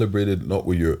you're celebrated, not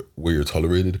where you're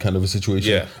tolerated, kind of a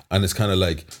situation. Yeah. And it's kind of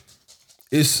like,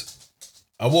 it's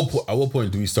at what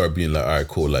point do we start being like, all right,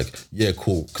 cool, like, yeah,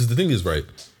 cool. Because the thing is, right,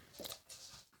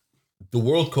 the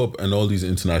World Cup and all these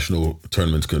international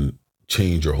tournaments can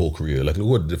change your whole career. Like, look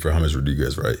what it did for James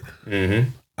Rodriguez, right?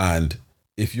 And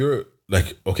if you're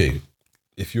like, okay,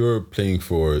 if you're playing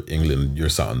for England, you're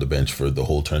sat on the bench for the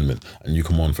whole tournament and you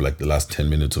come on for like the last 10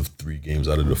 minutes of 3 games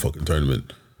out of the fucking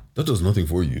tournament, that does nothing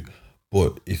for you.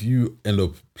 But if you end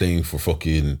up playing for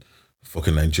fucking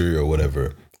Nigeria or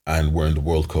whatever, and we're in the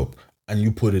World Cup and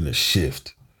you put in a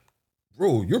shift,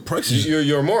 bro, your prices.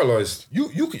 You're moralized. You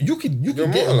can get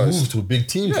moved to a big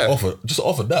team off of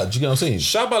that. Do you get what I'm saying?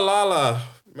 Shabalala.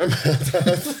 Remember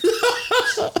that?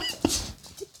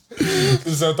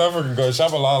 The South African guy,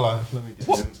 Shabalala. Let me get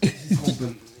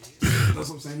him. That's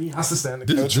what I'm saying. He has to stand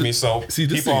and coach me. So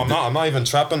people, I'm not even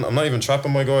trapping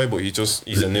my guy, but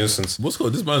he's a nuisance. What's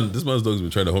called this man's dog's been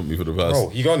trying to hump me for the past. Bro,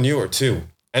 he got newer too.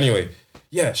 Anyway,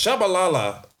 yeah,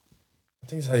 Shabalala. I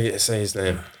think that's how you say his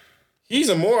name. He's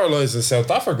immortalised in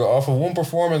South Africa off of one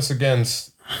performance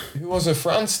against, who was it,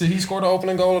 France? Did he score the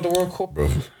opening goal of the World Cup? Bro.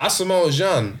 Asamoah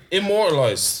Gyan,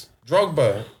 immortalised.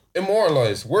 Drogba,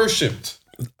 immortalised, worshipped.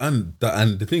 And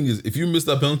the thing is, if you miss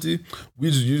that penalty,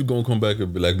 you're gonna come back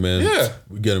and be like, man,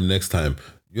 we get him next time.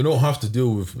 You don't have to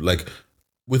deal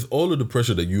with all of the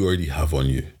pressure that you already have on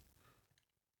you.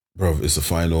 Bro, it's the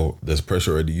final, there's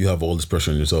pressure already. You have all this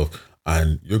pressure on yourself.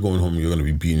 And you're going home, you're going to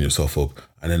be beating yourself up,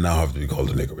 and then now have to be called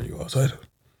a nigger when you go outside.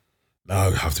 Now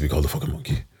you have to be called a fucking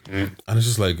monkey. And it's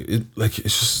just like,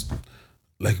 it's just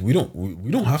like, we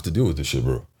don't have to deal with this shit,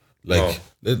 bro. Like,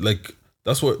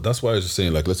 that's why I was just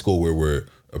saying, like, let's go where we're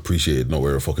appreciated, not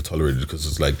where we're fucking tolerated, because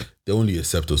it's like, they only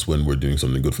accept us when we're doing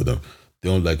something good for them. They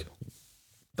don't like,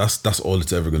 that's all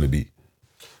it's ever going to be.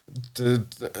 The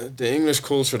English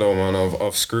culture though, man,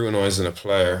 of scrutinising a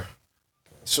player,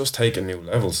 it's just taking new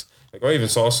levels. Like, I even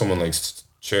saw someone like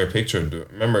share a picture.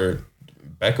 Remember,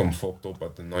 Beckham fucked up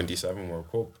at the '97 World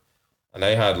Cup, and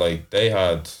they had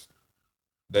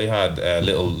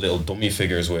little dummy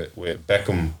figures with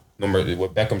Beckham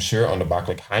with Beckham's shirt on the back,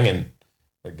 like hanging,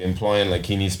 like implying like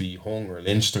he needs to be hung or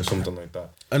lynched or something like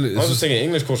that. And I was just thinking,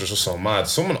 English culture is just so mad.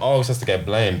 Someone always has to get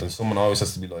blamed, and someone always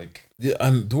has to be like, yeah.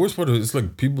 And the worst part of it is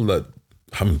like people that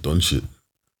haven't done shit.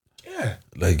 Yeah,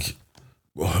 like.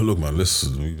 Well, look, man,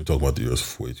 we've been talking about the Euros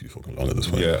for way too fucking long at this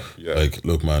point. Yeah. Like,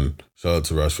 look, man, shout out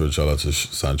to Rashford, shout out to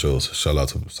Sancho, shout out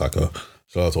to Saka,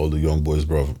 shout out to all the young boys,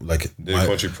 bro. Like, they're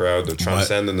country proud. They're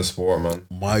transcending the sport, man.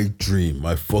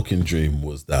 My fucking dream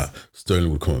was that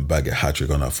Sterling would come and bag a hat-trick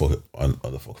on that on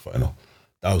the fucking final.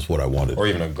 That was what I wanted. Or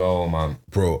even a goal, man.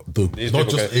 Bro, not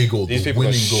just a goal, these people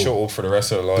can show up for the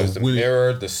rest of their lives. The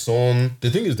mirror, the sun. The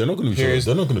thing is, they're not going to show up.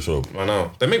 They're not going to show up. I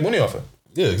know. They make money off it.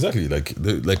 Yeah, exactly. Like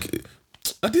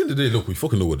at the end of the day, look, we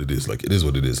fucking know what it is. Like, it is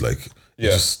what it is. Like,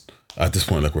 just at this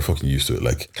point, like, we're fucking used to it.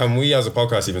 Like, can we as a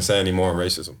podcast even say any more on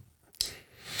racism?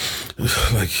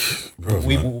 Like, bro,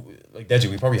 like Deji,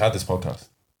 we probably had this podcast.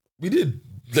 We did.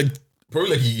 Like,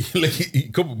 Probably a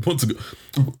couple months ago.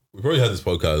 We probably had this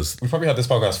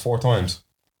podcast 4 times.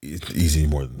 Easy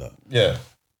more than that. Yeah.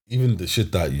 Even the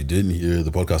shit that you didn't hear,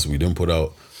 the podcast we didn't put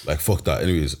out, like fuck that.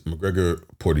 Anyways, McGregor,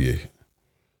 Poirier.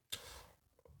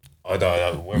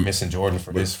 We're missing Jordan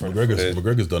for this.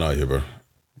 McGregor's done out here, bro.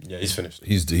 Yeah, he's finished.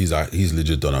 He's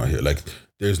legit done out here. Like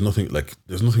there's nothing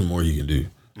more he can do.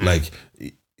 Like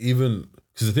even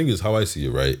because the thing is, how I see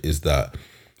it, right, is that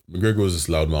McGregor was this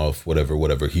loudmouth,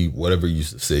 whatever he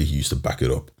used to say, he used to back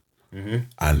it up.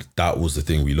 And that was the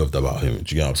thing we loved about him.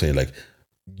 Do you get what I'm saying? Like,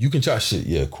 you can chat shit,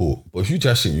 yeah, cool. But if you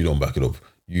chat shit and you don't back it up,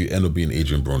 you end up being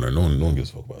Adrian Broner. No one gives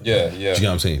a fuck about it. Yeah. Do you get what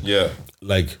I'm saying? Yeah.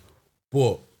 Like,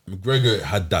 but McGregor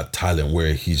had that talent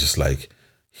where he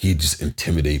just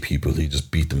intimidate people. He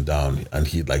just beat them down. And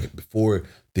he'd like, before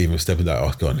they even step in that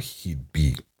octagon, he'd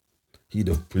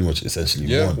have pretty much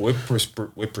essentially won.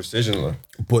 with precision. Like.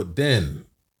 But then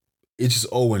it just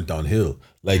all went downhill.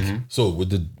 Like, so with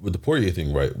the Poirier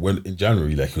thing, right? When in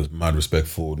January, like, he was mad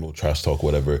respectful, no trash talk,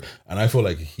 whatever. And I feel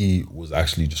like he was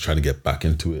actually just trying to get back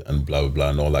into it and blah, blah, blah,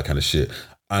 and all that kind of shit.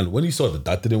 And when he saw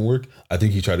that didn't work, I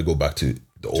think he tried to go back to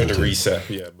the old thing. Reset,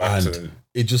 yeah.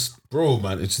 It just, bro,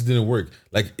 man, it just didn't work.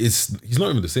 Like, he's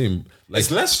not even the same. Like,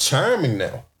 it's less charming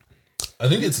now. I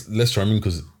think it's less charming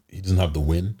because he doesn't have the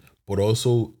win, but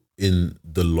also in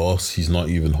the loss, he's not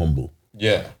even humble.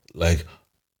 Yeah. Like,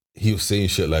 he was saying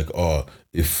shit like, oh,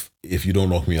 if you don't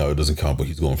knock me out, it doesn't count, but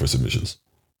he's going for submissions.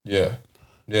 Yeah.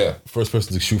 Yeah. First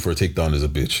person to shoot for a takedown is a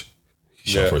bitch.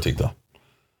 He shot for a takedown.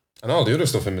 And all the other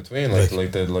stuff in between, like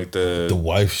the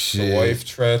wife shit. The wife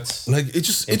threats. Like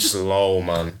it's just low,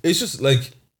 man. It's just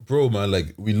like, bro, man,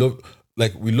 we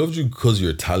loved you because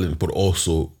you're talent, but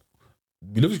also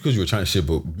we loved you because you were trying shit,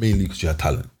 but mainly because you had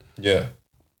talent. Yeah.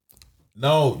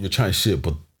 Now you're trying shit,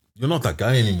 but you're not that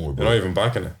guy anymore, bro. You're not even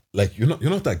backing it. Like, you're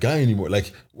not that guy anymore.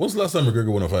 Like, when's the last time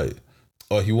McGregor won a fight?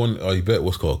 Oh, he won. Oh, he bet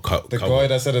what's called the guy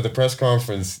that said at the press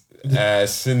conference,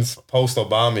 since post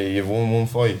Obama, you've won one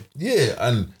fight. Yeah,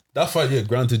 and that fight, yeah,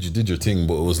 granted, you did your thing,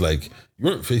 but it was like you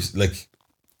weren't like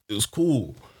it was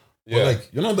cool. Yeah, but like,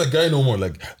 you're not that guy no more.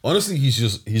 Like, honestly, he's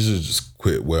just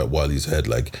quit while he's ahead.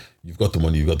 Like, you've got the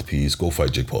money, you've got the peas, go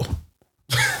fight Jake Paul.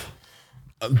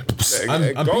 I'm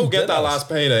go get that last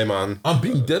payday, man. I'm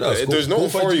being dead ass. There's no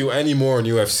for you anymore in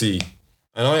UFC,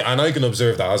 and I can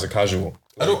observe that as a casual.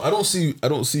 Like, I don't see.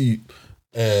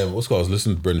 What's called? I was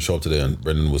listening to Brendan Schaub today, and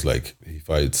Brendan was like, he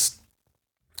fights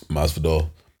Masvidal.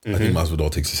 I think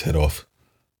Masvidal takes his head off.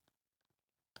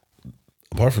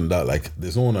 Apart from that, like,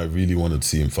 there's no one I really wanted to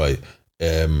see him fight.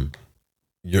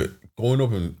 You're going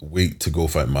up in weight to go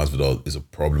fight Masvidal is a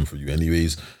problem for you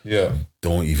anyways. Yeah.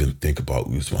 Don't even think about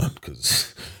Usman,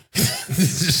 because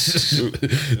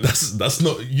that's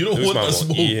not, you don't want that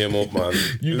smoke. Eat him up, man.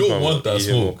 You don't want that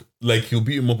smoke. Like, he'll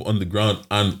beat him up on the ground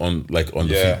and on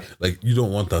the feet. Like, you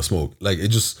don't want that smoke. Like, it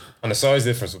just, and the size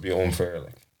difference would be unfair.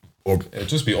 Like, or it'd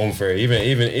just be unfair,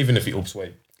 even if he ups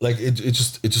weight. Like, it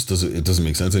just doesn't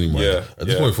make sense anymore. Yeah. At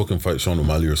this point, fucking fight Sean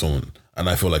O'Malley or someone, and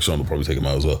I feel like Sean will probably take him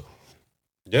out as well.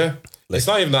 Yeah, like, it's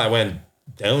not even that it went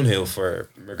downhill for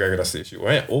McGregor. That's the issue. It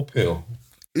went uphill.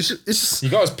 It's just he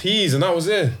got his P's and that was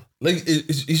it. Like,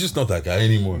 he's just not that guy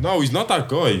anymore. No, he's not that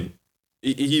guy.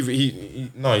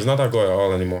 No, he's not that guy at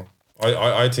all anymore.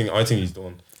 I think he's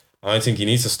done. I think he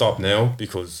needs to stop now,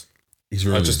 because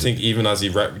I just think even as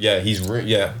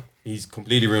he's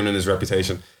completely ruining his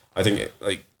reputation. I think,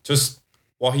 like, just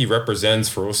what he represents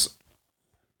for us,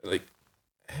 like,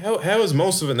 how is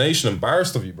most of a nation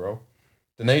embarrassed of you, bro?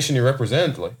 The nation you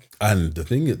represent, like. And the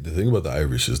thing about the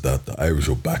Irish is that the Irish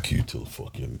will back you till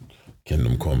fucking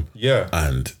kingdom come. Yeah.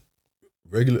 And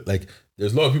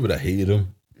there's a lot of people that hated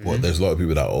him, but there's a lot of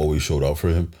people that always showed up for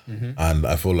him. And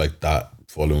I feel like that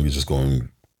following is just going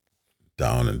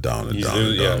down and down and down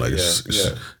and down. Like, he's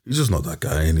just not that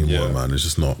guy anymore, man. It's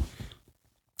just not.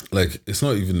 Like, it's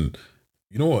not even,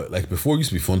 you know what? Like, before it used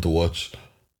to be fun to watch.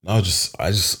 Now I'm just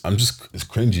it's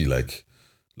cringy.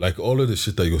 Like all of the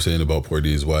shit that you're saying about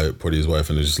Poirier's wife,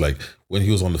 and it's just like when he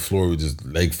was on the floor with his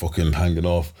leg fucking hanging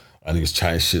off and he was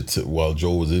chatting shit while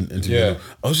Joe was interviewing him.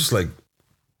 I was just like,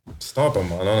 stop it,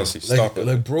 man. Honestly, stop it.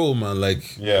 Like, bro, man. Like,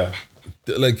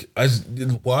 like,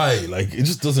 why? Like, it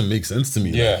just doesn't make sense to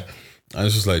me. Yeah. Like, and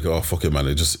it's just like, oh, fuck it, man.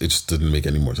 It just didn't make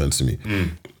any more sense to me.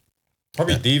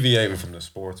 Probably deviating from the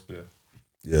sports bit.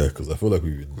 Yeah, because I feel like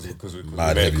we've been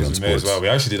mad heavy on sports. Well. We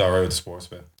actually did alright with the sports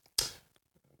bit.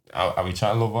 Are we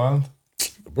chatting Love Island?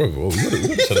 Bro, we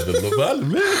gotta chat about Love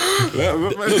Island,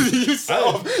 man. You set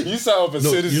up as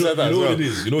soon as you said that. You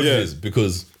know what it is?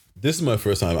 Because this is my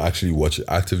first time actually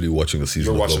actively watching a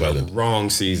season. You're of watching Love the Island. wrong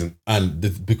season. And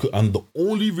the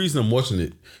only reason I'm watching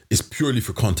it is purely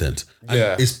for content. And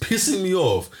Yeah. it's pissing me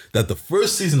off that the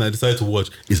first season I decided to watch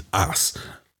is ass.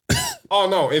 Oh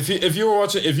no! If you were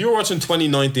watching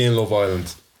 2019 Love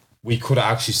Island, we could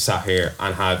have actually sat here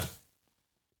and had,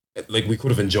 like, we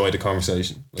could have enjoyed the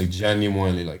conversation, like,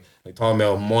 genuinely, like talking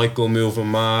about Michael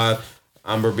moving mad,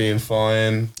 Amber being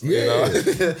fine, you know,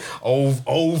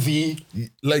 Ovi,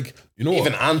 Like, you know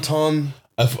even what? Anton.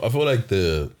 I feel like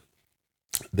the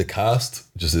cast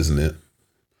just isn't it.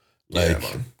 Yeah, Like,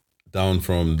 man. down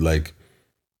from, like,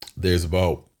 there's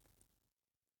about,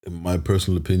 in my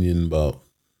personal opinion, about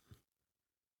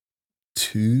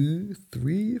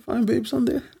 2-3 fine babes on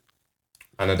there.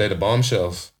 And are they the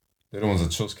bombshells? They're the ones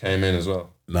that just came in as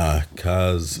well. Nah,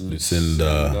 Kaz,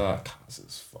 Lucinda, Kaz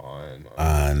is fine, man.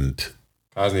 and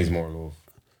Kaz needs more love.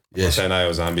 yeah, I'm saying I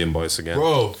was ambient voice again.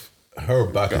 bro, her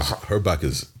back is her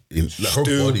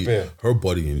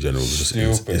body in general is just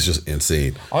Stupid. it's just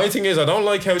insane. Only thing is, I don't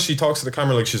like how she talks to the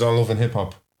camera like she's all loving hip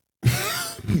hop.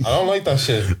 I don't like that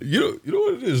shit. You know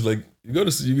what it is, like, you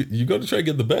gotta try to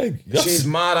get the bag. She's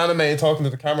mad animated talking to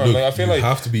the camera. Look, like, I feel you like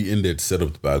have to be in there to set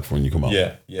up the bag for when you come out.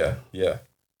 yeah.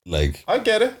 Like, I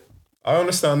get it. I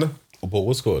understand it. but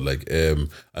what's called, like,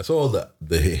 I saw all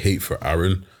the hate for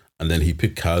Aaron, and then he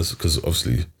picked Kaz because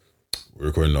obviously we're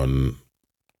recording on,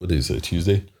 what did he say,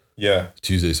 Tuesday,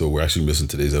 so we're actually missing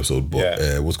today's episode. But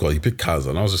what's called, he picked Kaz,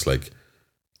 and I was just like,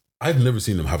 I've never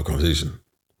seen them have a conversation.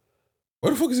 Why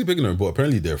the fuck is he picking her? But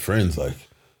apparently they're friends. Like,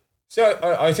 See,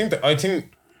 I think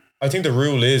the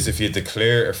rule is, if you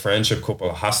declare a friendship couple,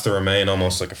 it has to remain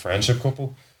almost like a friendship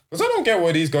couple. Because I don't get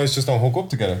why these guys just don't hook up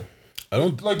together. I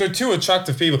don't Like, they're two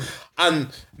attractive people, and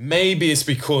maybe it's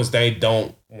because they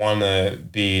don't want to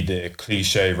be the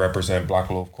cliche represent black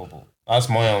love couple. That's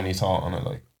my only thought on it.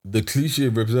 Like, the cliche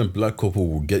represent black couple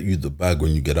will get you the bag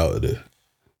when you get out of there.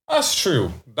 that's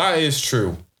true. That is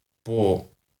true. But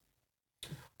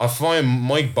I find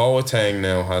Mike Boateng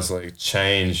now has, like,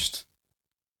 changed.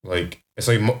 Like, it's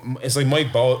like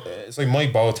Mike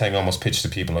Boateng almost pitched to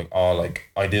people like, oh, like,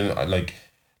 I didn't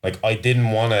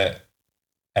want to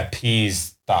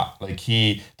appease that. Like,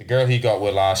 the girl he got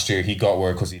with last year, he got with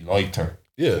her because he liked her.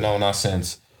 Yeah. You know, in that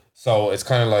sense. So it's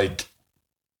kind of like,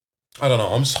 I don't know.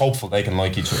 I'm just hopeful they can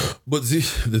like each other. But see,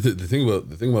 the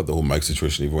thing about the whole Mike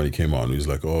situation, even when he came on, he was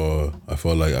like, "Oh, I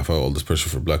felt all this pressure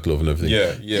for black love and everything."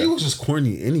 Yeah. He was just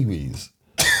corny, anyways.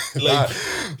 Like,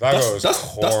 that's that's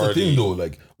the thing, though.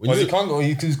 Like, when he's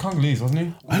Congolese, wasn't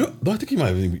he? I think he might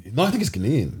have been. No, I think he's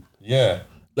Ghanaian. Yeah.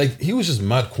 Like, he was just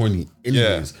mad corny,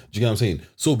 anyways. Do you get what I'm saying?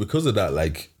 So because of that,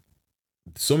 like,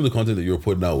 some of the content that you were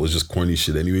putting out was just corny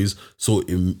shit, anyways. So,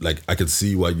 like, I could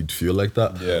see why you'd feel like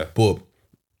that. Yeah. But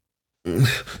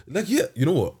like, yeah, you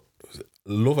know what?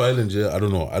 Love Island, yeah, I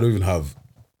don't know. I don't even have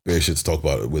bare shit to talk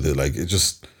about with it. Like, it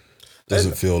just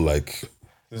doesn't feel like.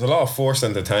 There's a lot of forced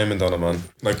entertainment on it, man.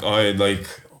 Like,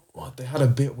 what, they had a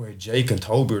bit where Jake and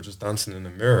Toby were just dancing in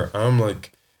the mirror. And I'm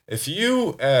like, if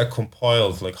you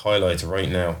compiled, like, highlights right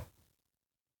now,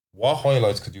 what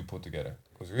highlights could you put together?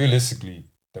 Because realistically,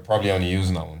 they're probably only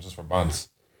using that one just for bands.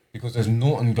 Because there's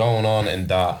nothing going on in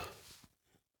that.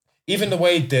 Even the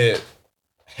way the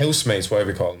housemates,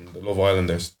 whatever you call them, the Love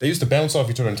Islanders, they used to bounce off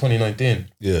each other in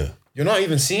 2019. Yeah. You're not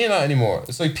even seeing that anymore.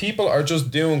 It's like people are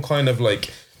just doing kind of like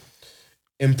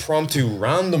impromptu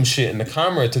random shit in the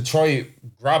camera to try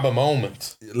grab a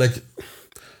moment. Like,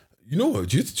 you know what?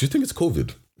 Do you think it's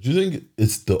COVID? Do you think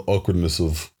it's the awkwardness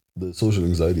of the social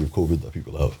anxiety of COVID that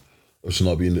people have? Or should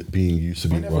not being used to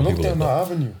being around people like that?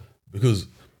 avenue. Because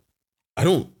I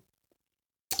don't.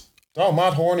 They're all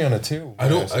mad horny on it too. I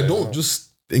don't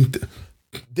just think that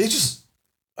they just.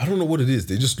 I don't know what it is.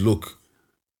 They just look.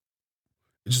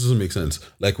 It just doesn't make sense.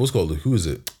 Like, what's called? Who is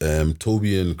it?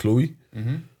 Toby and Chloe.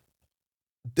 Mm-hmm.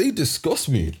 They disgust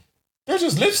me. They're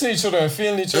just lip-syncing each other and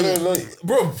feeling each other like.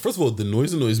 Bro, first of all, the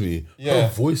noise annoys me. Yeah. Her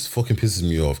voice fucking pisses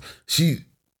me off. She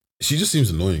just seems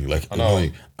annoying. Like,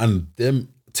 annoying. And them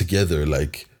together,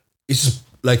 like, it's just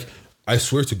like, I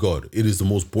swear to God, it is the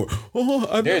most boring.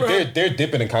 They're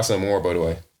dipping in Casa Amor, by the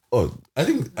way. Oh, I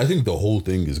think the whole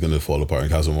thing is gonna fall apart in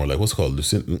Casa Amor. Like, what's it called?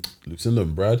 Lucinda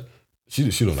and Brad. She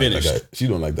don't like that guy. She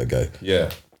don't like that guy.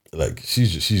 Yeah. Like,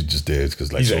 she's just there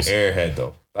because, like, he's an airhead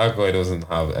though. That guy doesn't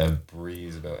have a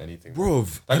breeze about anything. Bro,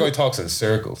 that guy talks in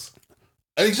circles.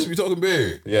 I think just be talking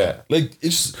bare. Yeah. Like,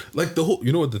 it's just like the whole,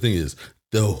 you know what the thing is?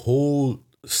 The whole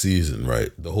season, right?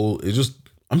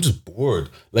 I'm just bored.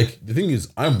 Like, the thing is,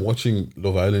 I'm watching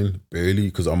Love Island barely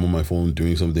because I'm on my phone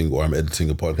doing something, or I'm editing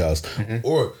a podcast,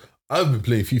 or I've been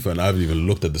playing FIFA and I haven't even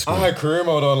looked at the screen. I had career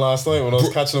mode on last night when I was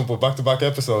catching up with back-to-back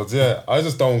episodes. Yeah, I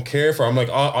just don't care for. I'm like,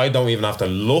 I don't even have to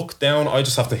look down. I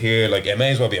just have to hear. Like, it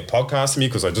may as well be a podcast to me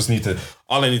because I just need to.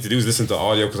 All I need to do is listen to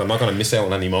audio because I'm not going to miss out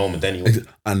on any moment anyway.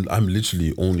 And I'm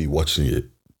literally only watching it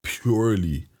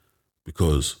purely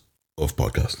because of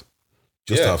podcast.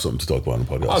 Just to have something to talk about on the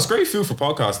podcast. Oh, it's great food for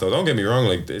podcasts though. Don't get me wrong.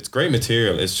 Like, it's great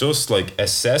material. It's just like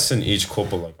assessing each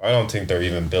couple. Like, I don't think they're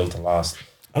even built to last.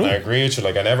 And I agree with you.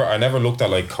 Like, I never looked at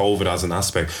like COVID as an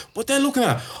aspect. But then looking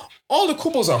at all the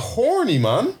couples are horny,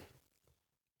 man.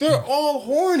 They're all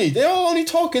horny. They're all only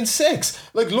talking sex.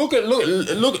 Like, look at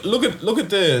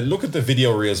the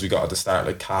video reels we got at the start.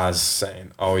 Like Kaz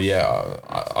saying, "Oh yeah,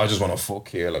 I just want to fuck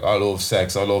here. Like, I love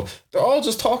sex. They're all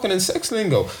just talking in sex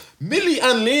lingo. Millie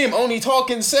and Liam only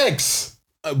talking sex.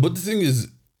 But the thing is,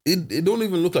 it don't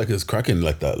even look like it's cracking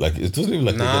like that. Like, it doesn't even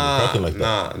like they're getting cracking like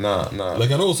that. Nah. Like,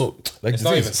 I know also, like, it's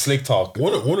not even slick talk.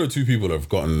 One or two people have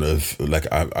gotten like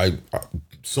I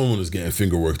someone is getting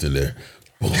finger worked in there.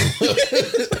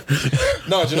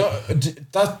 No, do you know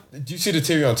that? Do you see the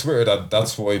theory on Twitter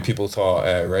that's why people thought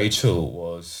Rachel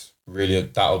was really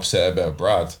that upset about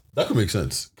Brad? That could make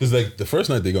sense because like the first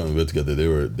night they got in bed together, they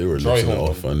were lifting it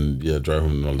off and dry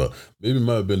humping and all that. Maybe it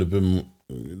might have been a bit more.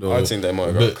 You know, I think they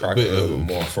might have got cracked a little bit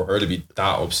more for her to be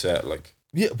that upset. Like,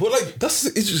 yeah, but like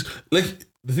it's just like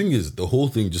the thing is the whole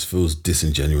thing just feels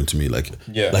disingenuous to me. Like,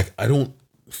 like I don't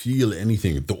feel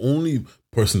anything. The only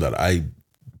person that I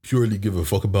purely give a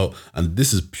fuck about, and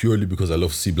this is purely because I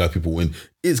love to see black people win,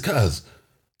 is Kaz.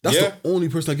 That's the only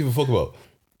person I give a fuck about.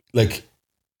 Like,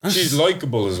 she's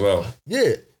likable as well.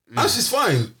 Yeah. And she's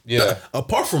fine. Yeah.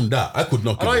 Apart from that, I could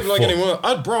not give I don't even a like fuck. anyone.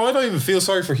 I don't even feel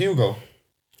sorry for Hugo.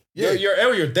 Yeah, you're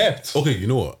out of your depth. Okay, you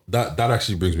know what? That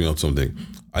actually brings me on to something.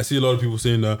 I see a lot of people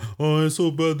saying that, oh, it's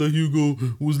so bad that Hugo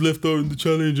was left out in the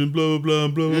challenge and blah, blah,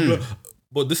 blah, blah, blah.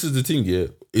 But this is the thing, yeah.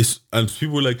 And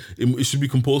people are like, it should be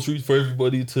compulsory for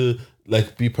everybody to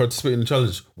like be participating in the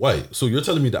challenge. Why? So you're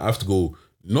telling me that I have to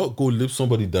not go lip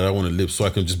somebody that I want to lip so I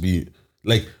can just be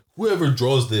like, whoever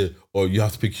draws or you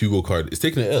have to pick Hugo card is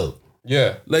taking an L.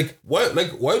 Yeah. Like, why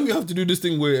do we have to do this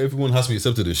thing where everyone has to be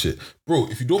accepted and shit? Bro,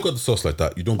 if you don't got the sauce like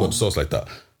that, you don't got the sauce like that.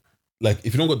 Like,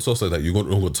 if you don't got the sauce like that, you don't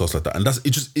got the sauce like that. And it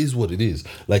just is what it is.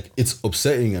 Like, it's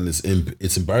upsetting and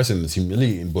it's embarrassing and it's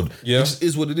humiliating, but it just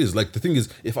is what it is. Like, the thing is,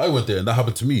 if I went there and that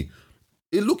happened to me,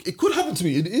 it could happen to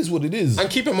me. It is what it is. And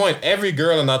keep in mind, every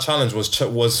girl in that challenge was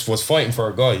fighting for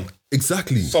a guy.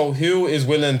 Exactly. So who is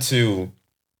willing to,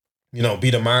 be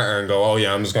the martyr and go, oh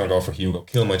yeah, I'm just gonna go for Hugo,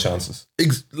 kill my chances.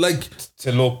 Like,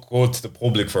 to look good to the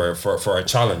public for a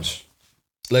challenge.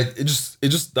 Like, it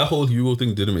just that whole Hugo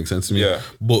thing didn't make sense to me. Yeah.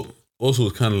 But also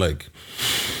it's kind of like,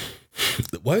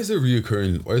 why is there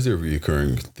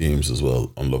reoccurring themes as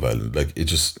well on Love Island? Like,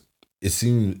 it's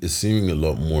seeming a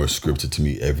lot more scripted to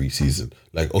me every season.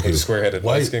 Like, okay, the square-headed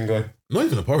light skin guy. Not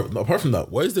even apart from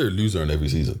that, why is there a loser in every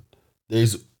season?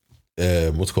 There's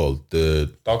what's called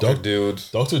the Dr. Dude,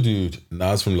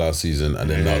 Nas from last season,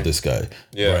 and then now this guy.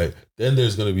 Yeah. Right. Then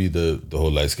there's gonna be the whole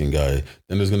light skin guy.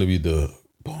 Then there's gonna be the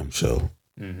bombshell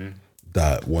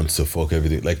that wants to fuck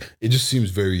everything. Like, it just seems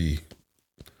very.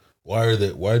 Why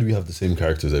do we have the same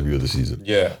characters every other season?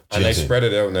 Yeah, and they spread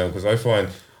it out now because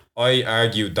I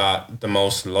argue that the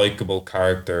most likable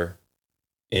character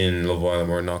in Love Island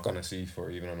we're not going to see for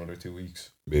even another 2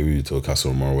 weeks. Maybe till Casa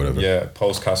Amor or whatever. Yeah,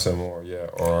 post Casa Amor, yeah,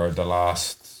 or the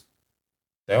last.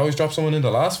 They always drop someone in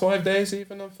the last 5 days,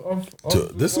 even of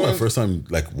this is my first time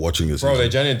like watching this. Bro,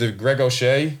 the Greg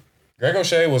O'Shea. Greg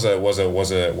O'Shea was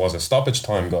a stoppage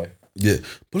time guy. Yeah,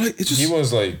 but like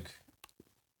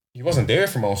he wasn't there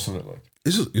for most of it. Like,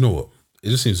 it's just, you know what? It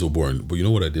just seems so boring. But you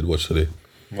know what I did watch today?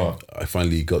 What? I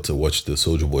finally got to watch the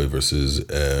Soulja Boy versus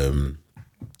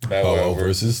Bow Wow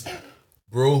versus.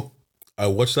 Bro, I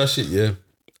watched that shit, yeah.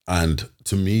 And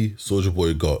to me, Soulja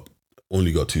Boy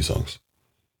only got 2 songs.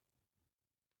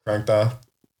 Crank That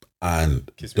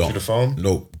and Kiss Me Through the Phone.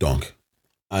 No, Donk.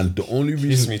 And the only reason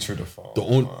Kiss Me Through the Phone.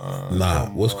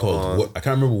 I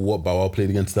can't remember what Bow Wow played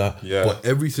against that. Yeah. But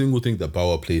every single thing that Bow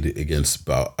Wow played against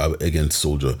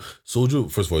Soulja. Soulja,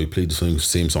 first of all, he played the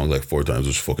same song like 4 times,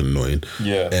 which is fucking annoying.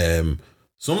 Yeah.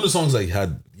 Some of the songs that he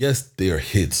had, yes, they are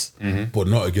hits, but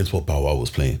not against what Bow Wow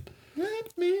was playing.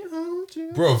 Let me hold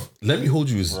you. Bro, Let Me Hold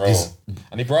You is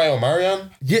and he brought out Marianne?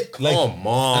 Yeah, like, come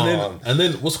on. And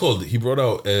then what's called? He brought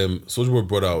out Soulja Boy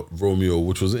brought out Romeo,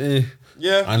 which was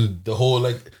Yeah. And the whole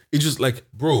like it just like,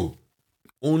 bro,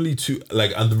 only 2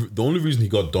 like, and the only reason he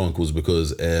got Donk was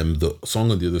because the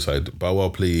song on the other side, Bow Wow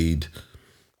played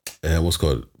what's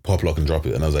called Pop Lock and Drop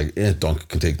It, and I was like, Donk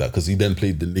can take that because he then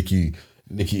played the Nicki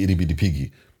Itty Bitty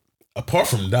Piggy. Apart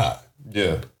from that,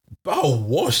 yeah, Bow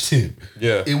washed him.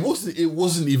 Yeah. It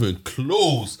wasn't even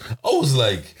close. I was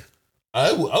like,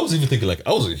 I was even thinking like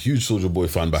I was a huge Soulja Boy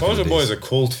fan back in the days. Soulja Boy is a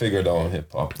cult figure though in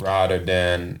hip hop, rather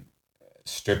than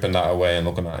stripping that away and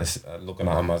looking at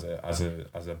him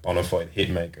as a bona fide hit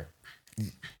maker.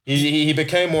 He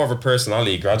became more of a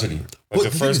personality gradually. Like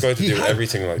the first guy to do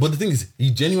everything. Like, but the thing is,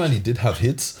 he genuinely did have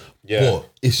hits. Yeah. But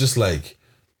it's just like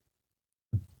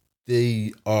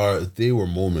they were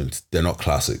moments. They're not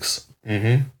classics.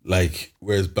 Mm-hmm. Like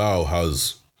whereas Bow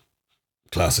has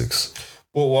classics.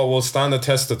 But what will stand the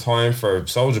test of time for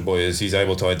Soulja Boy is he's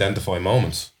able to identify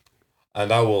moments, and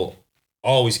that will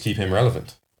always keep him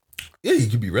relevant. Yeah, he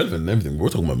could be relevant and everything. We're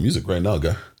talking about music right now,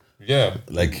 guy. Yeah,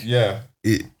 like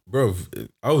bro.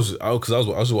 I was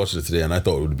watching it today, and I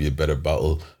thought it would be a better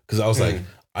battle because I was like,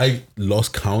 I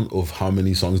lost count of how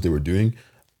many songs they were doing.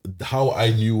 How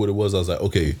I knew what it was, I was like,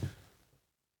 okay,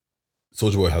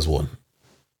 Soulja Boy has one.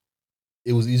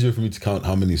 It was easier for me to count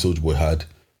how many Soulja Boy had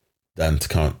than to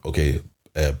count, okay,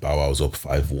 Bow Wow was up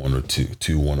 5-1 or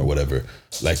 2-1 or whatever.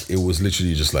 Like, it was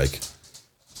literally just like,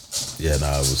 it's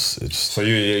just... So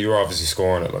you were obviously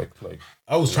scoring it, like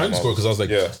I was trying to score because I was like,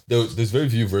 there's very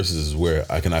few verses where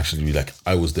I can actually be like,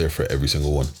 I was there for every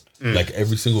single one. Like,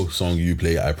 every single song you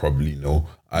play, I probably know.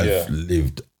 I've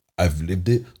lived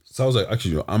it. So I was like,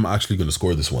 actually, I'm actually going to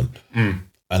score this one. And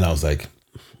I was like,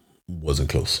 wasn't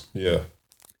close. Yeah.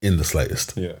 In the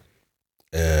slightest. Yeah.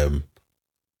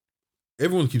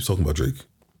 Everyone keeps talking about Drake.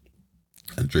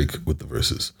 And Drake with the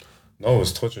verses. No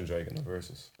one's touching Drake in the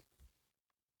verses.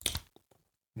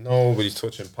 Nobody's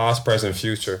touching past, present,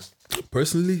 future.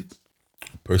 Personally,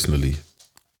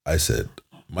 I said,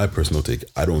 my personal take,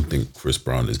 I don't think Chris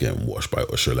Brown is getting washed by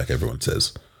Usher like everyone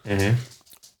says. Mm-hmm.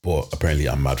 But apparently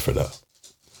I'm mad for that.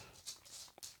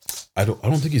 I don't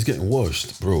think he's getting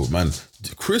washed, bro, man.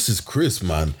 Chris is Chris,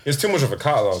 man. It's too much of a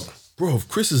catalog. Bro,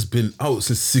 Chris has been out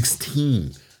since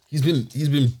 16. He's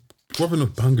been dropping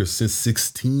up bangers since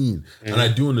 16. And I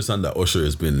do understand that Usher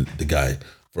has been the guy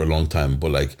for a long time,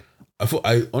 but like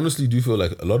I honestly do feel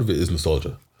like a lot of it is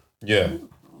nostalgia. Yeah.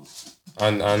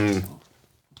 And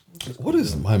what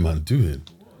is my man doing?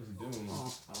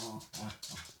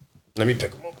 Let me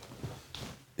pick him up.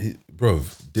 Bro,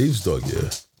 Dave's dog, yeah.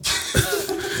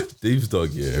 Dave's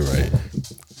dog, yeah, right.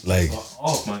 Like,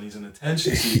 oh man, he's an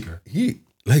attention seeker. He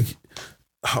like,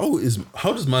 how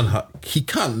does man he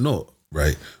can't not,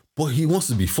 right? But he wants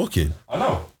to be fucking. I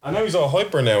know he's all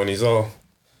hyper now, and he's all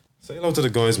say hello to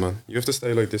the guys, man. You have to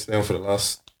stay like this now for the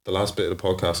last bit of the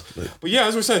podcast. Right. But yeah,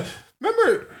 as we're saying,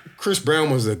 remember Chris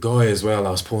Brown was the guy as well.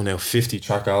 I was pulling out 50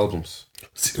 track albums.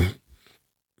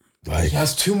 Like, he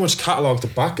has too much catalog to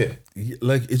back it.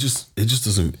 Like it just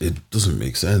doesn't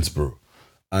make sense, bro.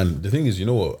 And the thing is, you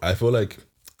know what? I feel like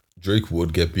Drake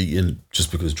would get beaten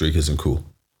just because Drake isn't cool.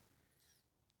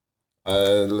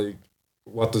 Like,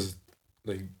 what does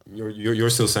like you're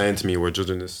still saying to me we're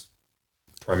judging this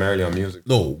primarily on music?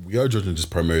 No, we are judging this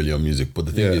primarily on music. But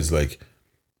the thing is, like,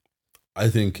 I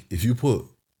think if you put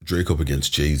Drake up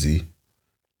against Jay-Z,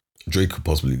 Drake could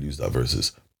possibly lose that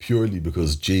versus purely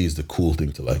because Jay is the cool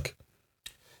thing to like.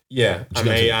 Yeah, and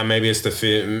maybe it's the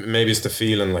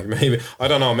feeling. Like, maybe I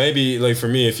don't know. Maybe like for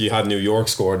me, if you had New York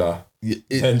score that,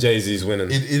 then Jay-Z's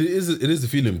winning. It is the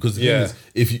feeling because the thing is,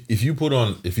 if you put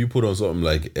on something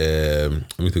like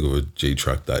let me think of a J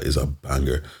track that is a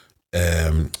banger.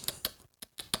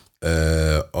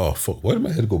 Oh fuck! Why did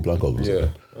my head go blank all of a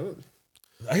sudden?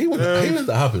 I hate when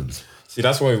that happens. See,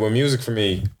 that's why when music for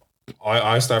me,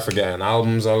 I start forgetting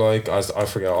albums I like. I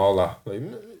forget all that. Like,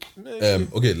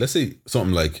 okay, let's say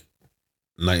something like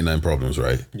 99 Problems,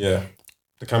 right? Yeah.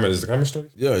 Is the camera still?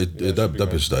 Yeah, that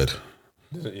bitch died.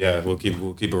 Yeah, we'll keep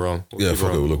it wrong. Fuck it.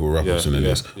 Look, we'll wrap up soon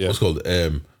anyways. Yeah. What's called?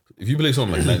 If you play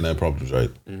something like 99 Problems,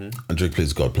 right? Mm-hmm. And Drake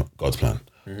plays God's Plan,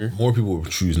 more people will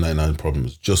choose 99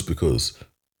 Problems just because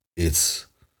it's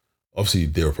obviously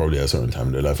they were probably at a certain time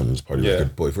in their life and it was party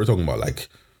record. But if we're talking about like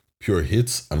pure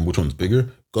hits and which one's bigger,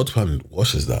 God's Plan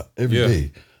washes that every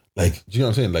day. Like, do you know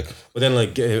what I'm saying? Like, but then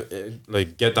like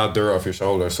get that dirt off your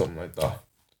shoulder or something like that.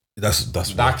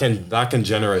 That can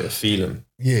generate a feeling.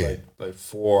 Yeah. Like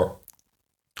for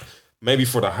maybe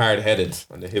for the hard headed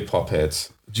and the hip hop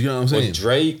heads. Do you know what I'm saying? But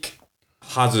Drake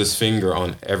has his finger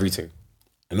on everything.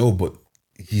 I know, but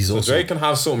Drake can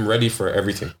have something ready for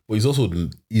everything. But he's also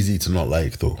easy to not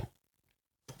like though.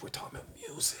 But we're talking about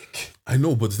music. I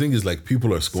know, but the thing is, like,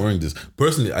 people are scoring this.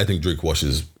 Personally, I think Drake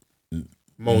washes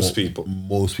most people,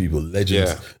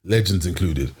 legends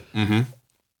included. Mm-hmm.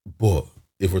 But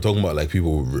if we're talking about like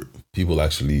people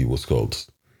actually what's called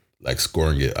like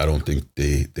scoring it, I don't think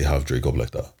they have Drake up like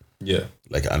that. Yeah,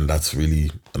 like, and that's really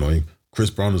annoying.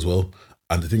 Chris Brown as well.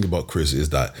 And the thing about Chris is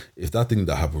that if that thing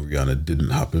that happened with Rihanna didn't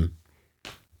happen,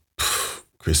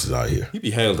 Chris is out here. He'd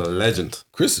be hailed a legend.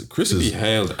 Chris He'd be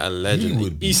hailed a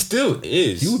legend. He still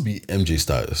is. He would be MJ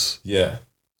status. Yeah.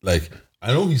 Like,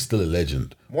 I know he's still a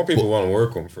legend. More people want to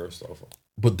work with him first off.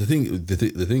 But the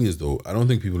thing is though, I don't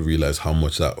think people realize how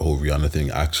much that whole Rihanna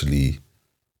thing actually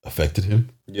affected him.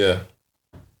 Yeah.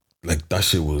 Like that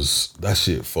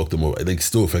shit fucked him up. Like it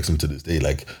still affects him to this day.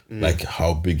 Like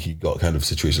how big he got kind of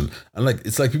situation. And like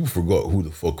it's like people forgot who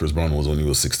the fuck Chris Brown was when he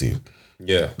was 16.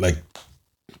 Yeah. Like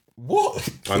what?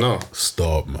 I know.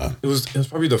 Stop, man. It was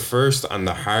probably the first and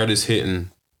the hardest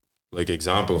hitting like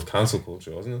example of cancel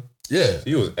culture, wasn't it? Yeah.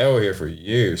 He was out here for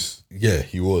years. Yeah,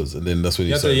 he was. And then that's when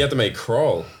he had to make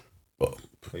Crawl. Oh,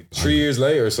 like 3 years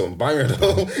later or something. Banger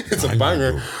though. It's a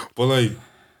banger. Bro. But like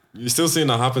you're still seeing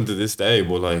that happen to this day,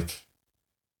 but like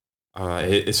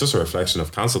it's just a reflection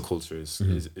of cancel culture is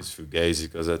fugazi,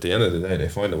 because at the end of the day they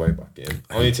find a way back in.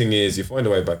 Only thing is you find a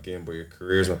way back in, but your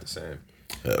career's not the same.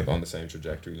 Yeah. Like on the same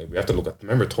trajectory. Like we have to look at,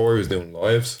 remember Tory was doing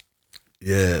lives?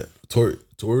 Yeah. Tory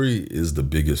is the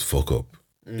biggest fuck up.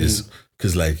 Is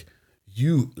because like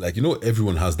you know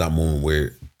everyone has that moment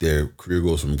where their career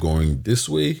goes from going this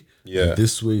way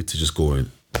to just going.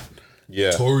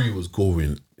 Yeah. Tory was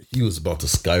going. He was about to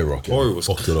skyrocket. Tory was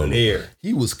clear.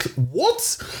 He was what?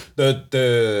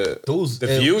 The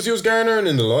views he was garnering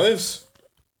in the lives,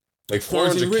 like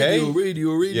 400K.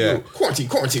 Radio. Yeah.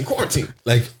 Quarantine.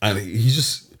 Like, and he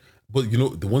just. But you know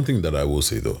the one thing that I will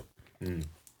say though,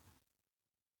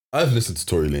 I've listened to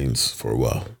Tory Lanez for a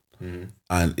while,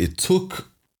 and it took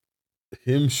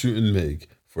him shooting Meg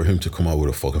for him to come out with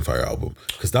a fucking fire album,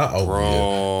 because that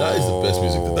album, that is the best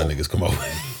music that niggas come out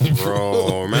with.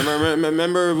 Bro,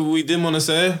 remember we didn't want to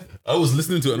say? I was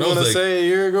listening to it and I was like, say a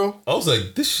year ago? I was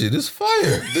like, this shit is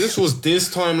fire. This was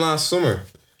this time last summer.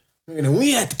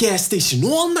 We at the gas station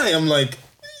all night. I'm like,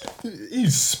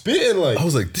 he's spitting like. I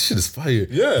was like, this shit is fire.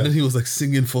 Yeah. And then he was like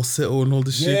singing falsetto and all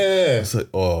this shit. Yeah. It's like,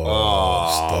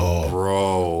 stop.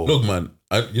 Bro. Look, man,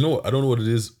 you know what? I don't know what it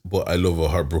is, but I love a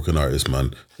heartbroken artist,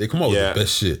 man. They come out with the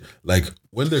best shit. Like,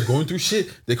 when they're going through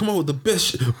shit, they come out with the best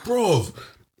shit. Bro,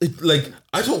 like,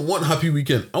 I don't want Happy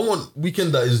Weekend. I want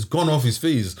Weekend that is gone off his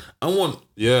face. I want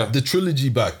the trilogy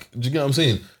back. Do you get what I'm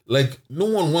saying? Like, no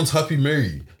one wants Happy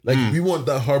Mary. Like, we want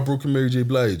that heartbroken Mary J.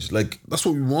 Blige. Like, that's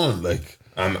what we want. Like,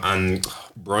 and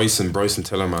Bryson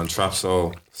Tiller, man, Trap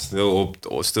Soul, still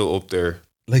up there.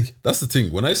 Like, that's the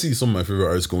thing. When I see some of my favorite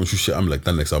artists going through shit, I'm like,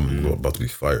 that next album is about to be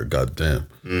fire. God damn.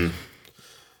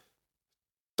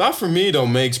 That for me though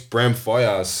makes Brem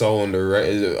Fayez so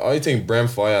underrated. I think Brem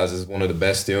Fayez is one of the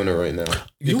best doing it right now.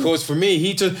 Because for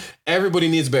me, everybody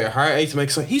needs a bit of heartache to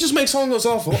make songs. He just makes songs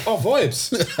off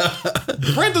vibes.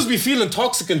 Brent does be feeling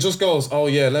toxic and just goes, oh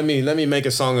yeah, let me make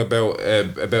a song about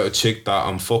a chick that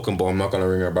I'm fucking, but I'm not gonna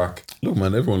ring her back. Look,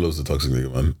 man, everyone loves the toxic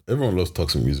nigga, man. Everyone loves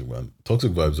toxic music, man.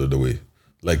 Toxic vibes are the way.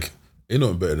 Like, ain't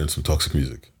nothing better than some toxic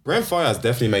music. Brent Fayez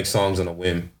definitely makes songs on a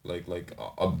whim, like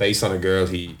based on a girl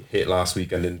he hit last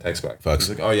week and didn't text back. Facts.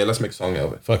 He's like, oh yeah, let's make a song out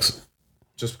of it. Facts.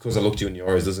 Just because I looked you in the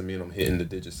eyes doesn't mean I'm hitting the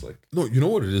digits. Like, no, you know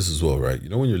what it is as well, right? You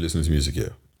know when you're listening to music,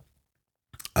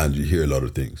 and you hear a lot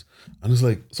of things, and it's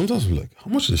like sometimes I'm like,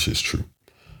 how much of this shit is true?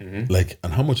 Like,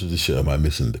 and how much of this shit am I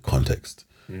missing the context?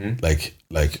 Like,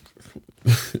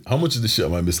 how much of this shit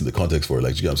am I missing the context for?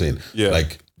 Like, do you get what I'm saying? Yeah.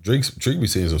 Like Drake be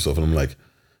saying some stuff, and I'm like,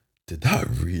 did that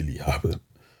really happen?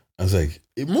 I was like,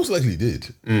 it most likely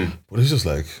did. But it's just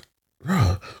like,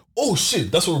 oh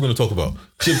shit, that's what we're going to talk about.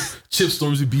 Chip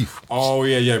Stormzy beef. Oh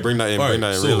yeah, bring that in, All bring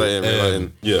right, that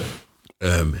in. Yeah.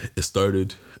 It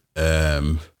started,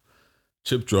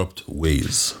 Chip dropped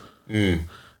Ways.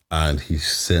 And he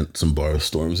sent some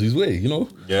bars Stormzy's way, you know?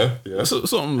 Yeah. So,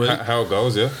 something like... How it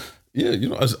goes, yeah. Yeah, you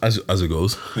know, as it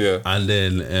goes. Yeah. And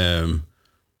then,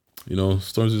 you know,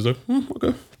 Stormzy's like,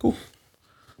 okay, cool.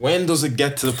 When does it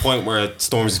get to the point where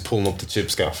Stormzy's pulling up the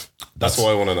Chip scaff? That's what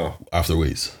I want to know. After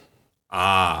Ways.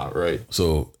 Ah, right.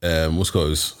 So, what's called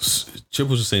is Chip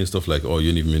was just saying stuff like, "Oh, you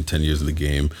ain't even been 10 years in the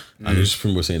game," and he just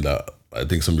pretty much saying that I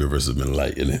think some of your verses have been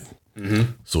light in it.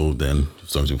 So then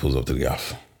Stormzy pulls up to the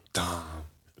gaff. Damn.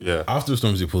 Yeah. After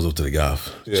Stormzy pulls up to the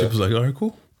gaff, Chip was like, "All right,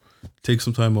 cool. Take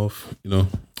some time off. You know,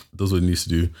 does what he needs to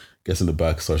do. Gets in the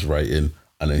back, starts writing,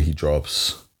 and then he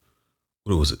drops.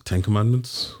 What was it? 10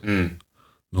 Commandments."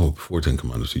 No, before 10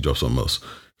 Commandments, he dropped something else.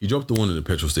 He dropped the one in the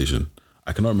petrol station.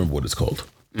 I cannot remember what it's called.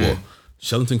 But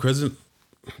Shellington Crescent,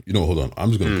 you know, hold on.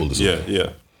 I'm just going to pull this up.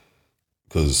 Yeah.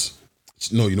 Because,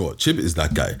 no, you know what? Chip is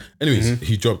that guy. Anyways,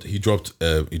 he dropped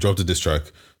a diss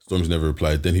track. Stormzy never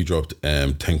replied. Then he dropped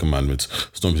 10 Commandments.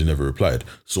 Stormzy never replied.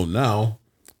 So now,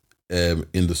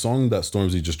 in the song that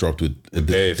Stormzy just dropped with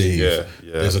Dave, yeah.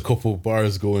 there's a couple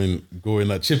bars going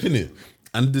at Chip in it.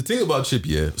 And the thing about Chip,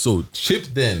 so Chip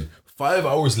then 5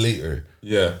 hours later,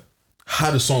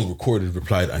 had a song recorded,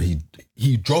 replied, and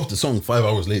he dropped the song 5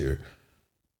 hours later.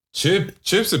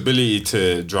 Chip's ability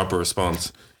to drop a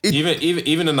response,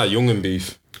 even in that Youngin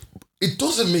beef, it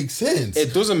doesn't make sense.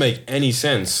 It doesn't make any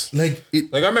sense. Like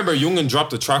I remember Youngin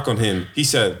dropped a track on him. He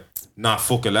said, "Nah,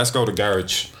 fuck it, let's go to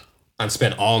garage," and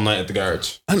spent all night at the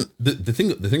garage. And the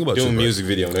thing about doing Chip, music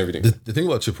video and everything. The thing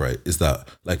about Chip, right, is that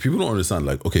like people don't understand.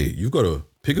 Like, okay, you've got to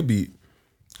pick a beat,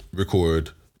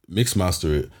 record, mix,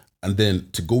 master it. And then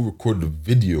to go record the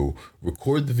video,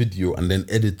 and then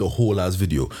edit the whole ass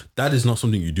video. That is not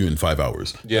something you do in 5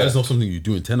 hours. Yeah. That is not something you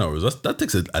do in 10 hours. That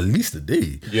takes at least a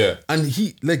day. Yeah. And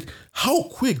he, like, how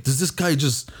quick does this guy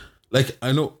just, like,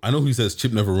 I know he says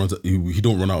Chip never runs, he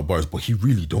don't run out of bars, but he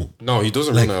really don't. No, he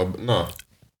doesn't run out, no.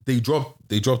 They dropped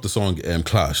the song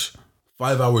Clash.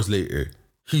 5 hours later,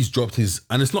 he's dropped his,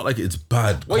 and it's not like it's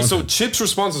bad. Wait, content. so Chip's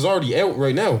response is already out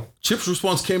right now? Chip's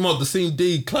response came out the same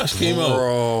day Clash came out.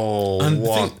 Bro, and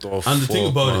the thing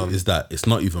about it is that it's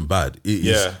not even bad.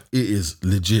 It is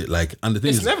legit. Like, and the thing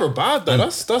it's never bad though.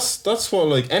 That's what,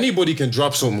 like, anybody can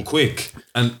drop something quick.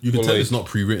 And you can tell it's not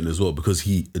pre-written as well because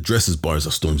he addresses bars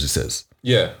as Stormzy says.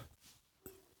 Yeah.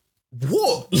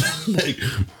 What? Like,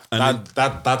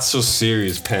 that's just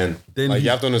serious pen. Then like, you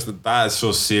have to understand that's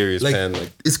just serious pen.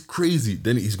 Like, it's crazy.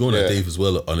 Then he's going at Dave as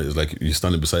well on it. It's like you're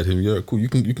standing beside him. Yeah, cool. You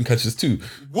can catch this too.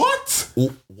 What?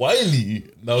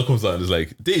 Wiley now comes out and is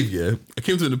like, Dave, I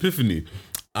came to an epiphany.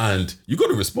 And you got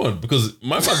to respond because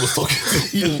my man was talking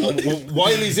to you.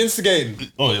 Wiley's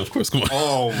instigating. Oh, yeah, of course. Come on.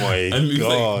 Oh, my and he's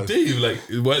God. Like, Dave, like,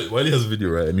 Wiley has a video,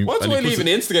 right? And what's Wiley even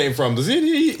instigating from? Does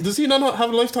he not have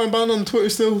a lifetime ban on Twitter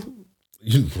still?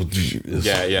 It's probably.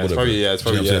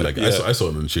 Like, I saw it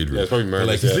in the shade room. Yeah, it's probably murder.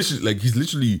 Like, he's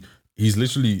literally.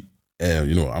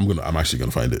 I'm actually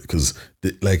gonna find it because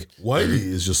Wiley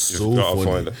is just so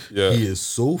funny. Yeah. He is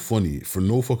so funny for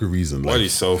no fucking reason. Like,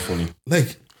 Wiley's so funny.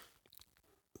 Like,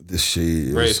 this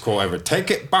shit. Greatest quote ever. Take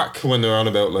it back when they're on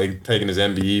about like taking his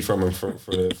MBE from him for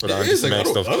the anti-Semitic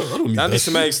stuff. The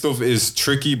anti-Semitic stuff is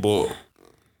tricky, but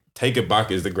take it back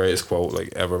is the greatest quote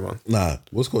like ever, man. Nah,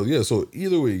 what's called? Yeah. So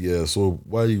either way, yeah. So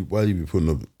why you be putting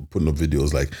up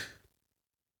videos like?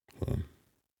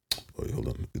 Hold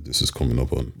on. This is coming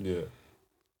up on. Yeah.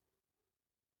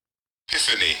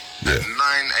 Epiphany at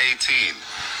 9:18.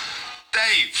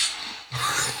 Dave,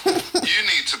 you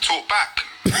need to talk back.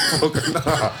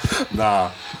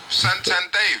 Nah. Santan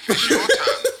Dave, it's your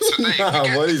turn.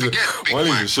 Today, what is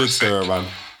a shit stir, man?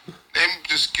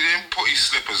 Just get him, put his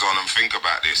slippers on and think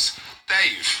about this.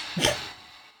 Dave,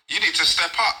 you need to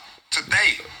step up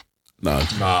today.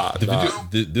 Nah.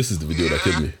 This is the video that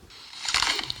killed me.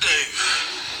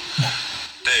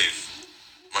 Dave,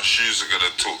 my shoes are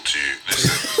gonna talk to you. Listen,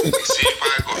 see if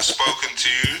I got spoken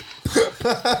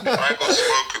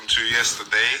to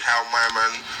yesterday, how my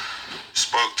man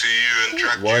spoke to you and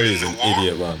dragged Why you is in an the war.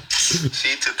 idiot, man?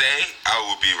 See, today I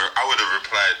would have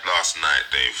replied last night,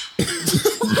 Dave.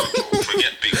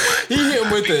 Forget Big Mike. He hit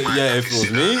him with the if it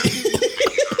was me.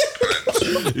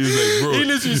 He was like, bro. He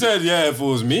literally said, if it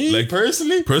was me, like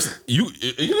personally. You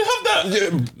didn't have that. Yeah.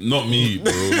 Not me,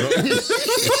 bro.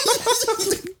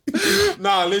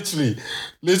 Nah, literally.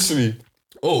 This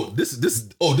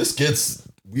gets.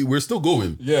 We're still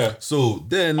going. Yeah. So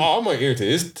then. Oh, I'm like ear to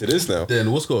this now.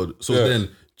 Then what's called? So then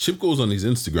Chip goes on his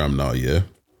Instagram now, yeah.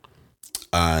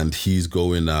 And he's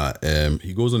going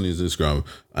he goes on his Instagram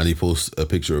and he posts a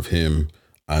picture of him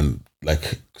and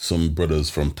like some brothers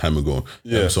from time ago.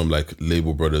 Yeah. Some like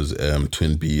label brothers,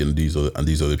 Twin B and these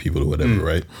other people or whatever,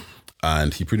 right?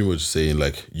 And he pretty much saying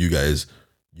like, you guys,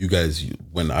 10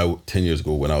 years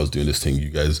ago when I was doing this thing, you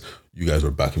guys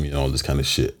were backing me and all this kind of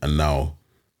shit. And now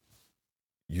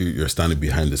you're standing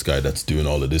behind this guy that's doing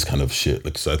all of this kind of shit.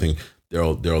 Like, so I think they're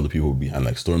all the people behind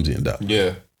like Stormzy and that.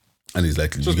 Yeah. And he's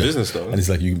like, just business though. And he's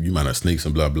like, you man are snakes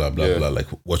and blah blah blah blah. Like,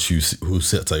 who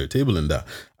sits at your table and that.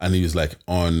 And he was like,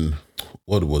 on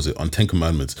what was it? On 10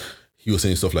 Commandments, he was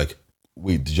saying stuff like,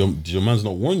 wait, did your man's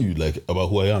not warn you like about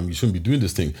who I am? You shouldn't be doing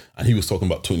this thing. And he was talking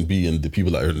about Twin B and the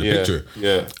people that are in the picture.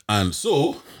 Yeah. And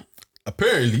so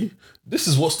apparently, this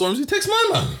is what Stormzy takes my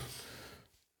man.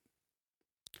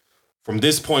 From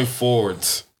this point forward,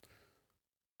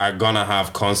 are gonna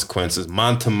have consequences,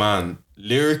 man to man.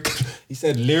 He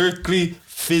said lyrically,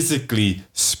 physically,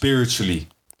 spiritually.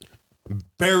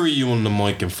 Bury you on the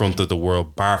mic in front of the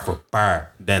world, bar for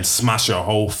bar, then smash your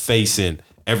whole face in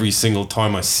every single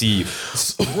time I see you.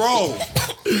 Bro.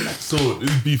 So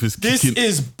this beef is This kicking.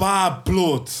 is bad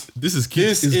blood. This is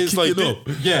like kicking up.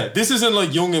 this isn't like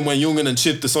Youngin when Youngin and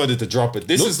Chip decided to drop it.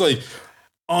 This is like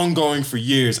ongoing for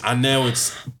years, and now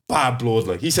it's bad blood.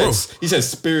 Like he said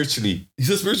spiritually. He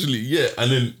said spiritually, yeah.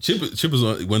 And then Chip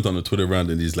went on a Twitter rant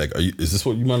and he's like, is this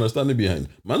what you man are standing behind?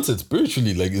 Man said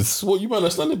spiritually, like, is this what you man are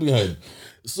standing behind?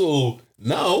 So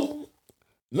now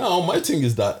my thing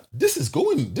is that this is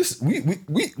going,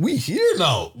 we here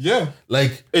now. Yeah.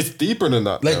 Like, it's deeper than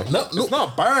that. Like, now. no, it's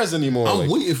not bars anymore. I'm like,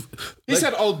 waiting. he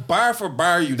said, "I'll bar for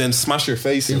bar you, then smash your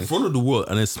face in front of the world,"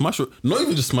 and then not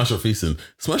even just smash your face in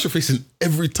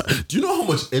every time. Do you know how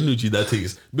much energy that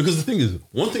takes? Because the thing is,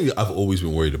 one thing that I've always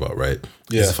been worried about, right?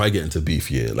 Yeah. Is if I get into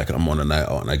beef, like I'm on a night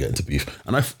out and I get into beef,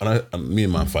 and me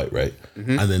and man fight, right?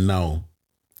 Mm-hmm. And then now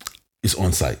it's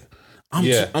on site.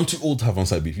 I'm too old to have on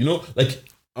site beef. You know, like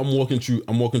I'm walking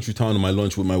through town on my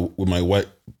lunch with my white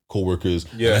co-workers.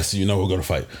 Yeah. And I see, we're gonna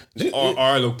fight. Or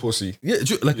I look pussy. Yeah,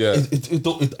 like I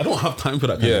don't have time for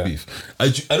that kind of beef. I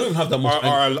don't even have that much.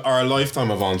 Or a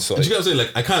lifetime of on site. Do you guys say,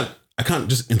 like, I can't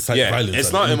just incite violence.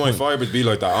 It's not in my vibe to be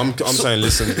like that. I'm saying,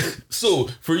 listen. So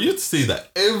for you to say that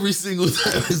every single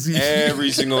time,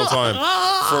 every single time,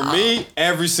 for me,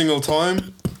 every single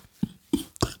time.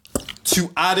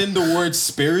 To add in the word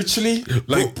spiritually,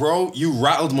 like, bro, you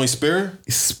rattled my spirit.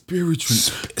 Spiritually.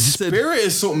 Spirit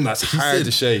is something that's hard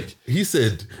to shake. He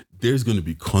said, there's going to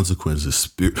be consequences.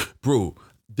 Spirit. Bro,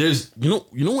 there's, you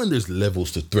know when there's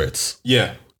levels to threats?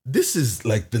 Yeah. This is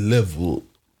like the level.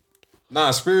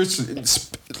 Nah, spiritually,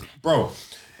 bro.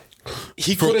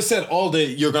 He could have said all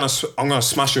day, I'm going to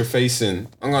smash your face in.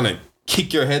 I'm going to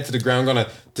kick your head to the ground.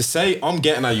 To say I'm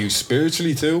getting at you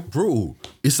spiritually too. Bro,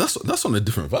 that's on a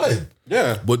different vibe.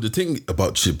 Yeah. But the thing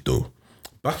about Chip though,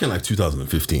 back in like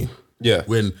 2015, yeah,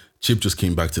 when Chip just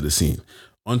came back to the scene,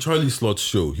 on Charlie Sloth's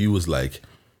show, he was like,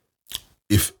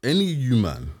 if any of you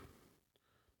man,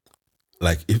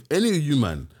 like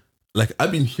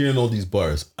I've been hearing all these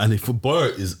bars, and if a bar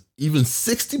is even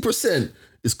 60%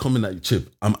 is coming at you,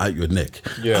 Chip, I'm at your neck.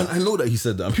 Yeah. And I know that he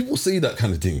said that, and people say that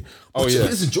kind of thing. But Chip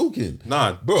isn't joking.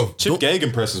 Nah, bro. Chip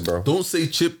Gagan presses, bro. Don't say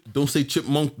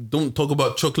chipmunk. Don't talk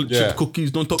about chocolate chip cookies.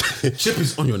 Don't talk. Chip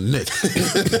is on your neck,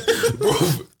 bro.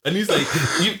 And he's like,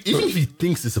 even if he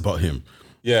thinks it's about him,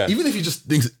 even if he just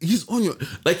thinks he's on your,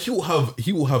 like, he will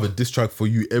have a diss track for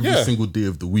you every single day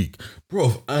of the week,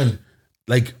 bro. And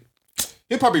like,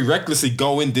 he'll probably recklessly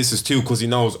go in disses too, because he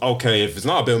knows, okay, if it's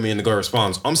not about me and the guy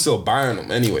responds, I'm still barring him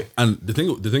anyway. And the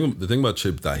thing about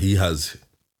Chip, that he has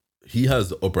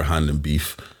the upper hand in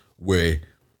beef, where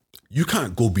you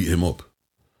can't go beat him up,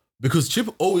 because Chip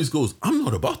always goes, I'm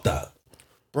not about that,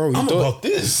 bro. I'm about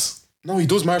this. No, he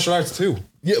does martial arts too.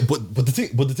 Yeah, but the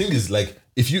thing is, like,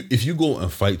 if you go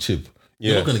and fight Chip,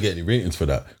 you're not gonna get any ratings for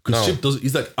that, because Chip does.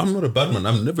 He's like, I'm not a bad man.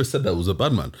 I've never said that I was a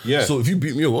bad man. Yeah. So if you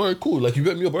beat me up, all right, cool. Like, you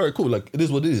beat me up, all right, cool. Like, it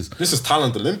is what it is. This is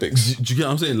talent Olympics. Do you get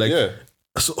what I'm saying? Like,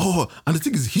 So, and the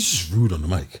thing is, he's just rude on the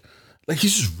mic. Like,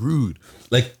 he's just rude.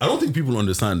 Like, I don't think people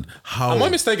understand how. Am I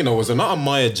mistaken though? Was there not a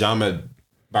Maya Jamed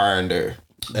bar in there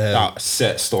that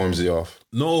set Stormzy off?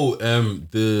 No,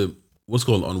 the what's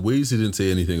called on Waze, he didn't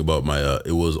say anything about Maya.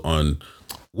 It was on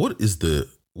what is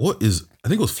I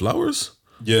think it was Flowers.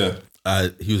 Yeah.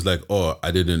 He was like, oh,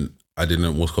 I didn't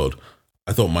what's called,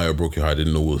 I thought Maya broke your heart. I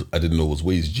didn't know it was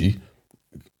Waze G.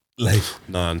 Like,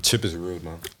 nah, Chip is rude,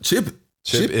 man. Chip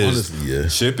is, honestly, yeah.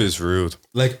 Chip is rude.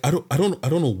 Like, I don't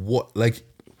know what, like,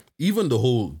 even the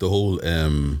whole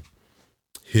him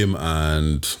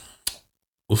and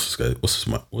what's this guy? What's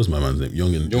my man's name?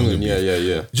 Youngin,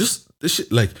 yeah. Just this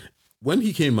shit, like, when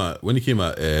he came out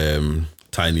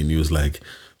Tiny, and he was like,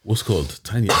 what's called,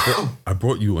 Tiny, I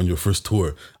brought you on your first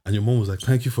tour, and your mom was like,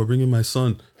 thank you for bringing my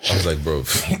son. I was like, bro,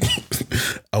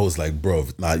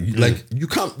 nah, you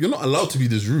can't, you're not allowed to be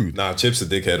this rude. Nah, Chip's a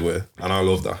dickhead with, and I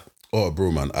love that. Oh,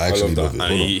 bro, man, I actually love it.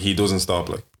 And he doesn't stop,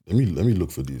 like. Let me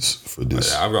look for this. Yeah,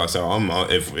 I've got to say,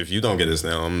 if you don't get this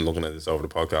now, I'm looking at this over the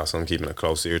podcast. I'm keeping a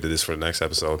close ear to this for the next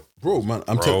episode. Bro, man,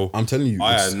 I'm telling you.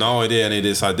 I had no idea any of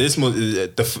this.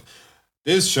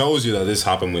 This shows you that this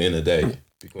happened within a day,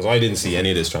 because I didn't see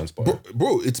any of this transpire.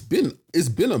 Bro, it's been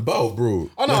about, bro.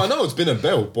 Oh no, I know it's been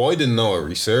about, but I didn't know it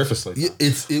resurfaced like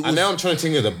that. And now I'm trying to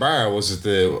think of the bar. Was it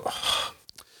the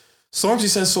Stormzy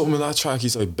says something in that track?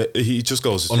 He's like, he just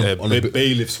goes on a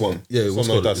bailiff's one. Yeah,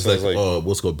 something like that. It's like,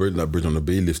 what's called burning that bridge on the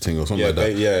bailiff thing or something like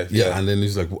that. Yeah. And then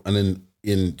he's like, and then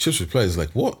in Chip's reply, he's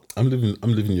like, what? I'm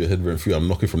living your head rent free. I'm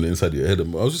knocking from the inside of your head.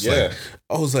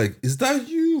 I was like, is that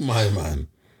you, my man?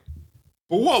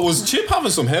 But what was Chip having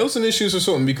some housing issues or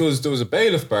something? Because there was a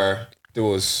bailiff bar. There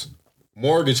was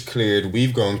mortgage cleared,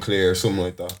 we've gone clear, something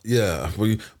like that. Yeah,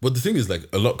 but the thing is, like,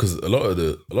 a lot of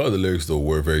the lyrics though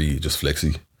were very just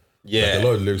flexy. Yeah, like, a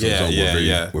lot of the lyrics on the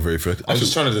song were very flexy. I'm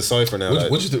just trying to decipher now.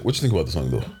 What you think about the song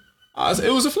though?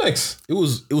 It was a flex. It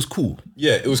was cool.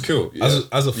 Yeah, it was cool. Yeah.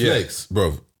 As a flex,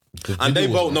 bro. And they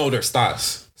both know their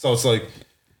stats, so it's like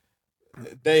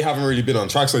they haven't really been on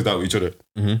tracks like that with each other.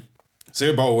 Mm-hmm. So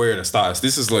they're both aware of their status.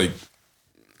 This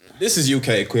is UK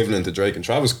equivalent to Drake and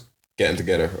Travis getting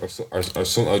together, or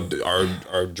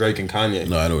Drake and Kanye.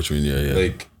 No, I know what you mean.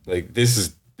 Yeah. Like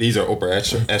these are upper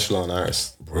echelon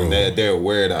artists, bro. And they're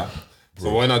aware of that. Bro.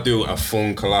 So why not do a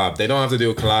fun collab? They don't have to do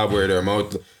a collab where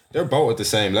they're both at the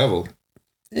same level.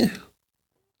 Yeah.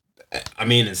 I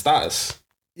mean, in status.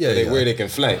 Yeah, where they can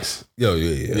flex. Yeah.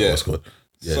 That's good.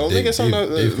 Yeah, so make a song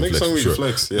where you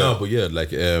flex. Yeah. No, but yeah, like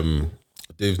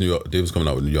Dave's coming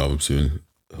out with a new album soon.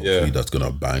 Hopefully that's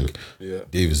gonna bang. Yeah.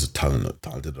 Dave is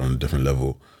talented on a different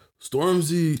level.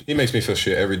 Stormzy, he makes me feel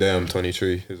shit every day. I'm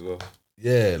 23 as well.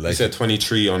 Yeah, like he said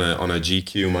 23 on a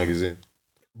GQ magazine.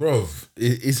 Bro,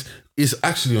 it's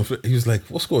actually he was like,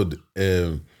 what's called?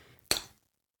 The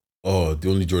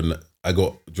only Jordan I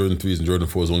got, Jordan 3s and Jordan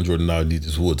 4s, only Jordan now need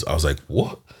is Woods. I was like,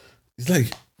 what? He's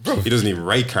like, bro, he doesn't even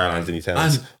rate Karl Anthony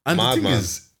Towns. And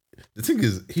the thing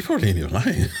is, he probably ain't even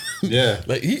lying. Yeah,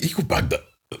 like he could back that.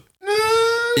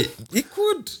 He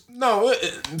could. No,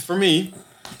 for me,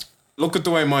 look at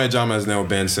the way Maya Jama is now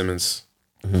Ben Simmons.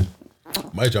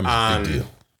 Mm-hmm. Maya Jama is a big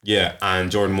deal. Yeah,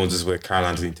 and Jordan Woods is with Karl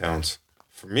Anthony Towns.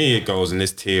 For me, it goes in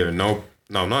this tier. No,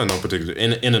 not in no particular.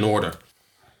 In an order.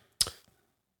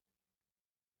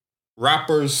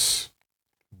 Rappers,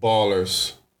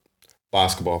 ballers,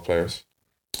 basketball players.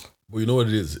 Well, you know what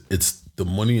it is? It's the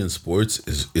money in sports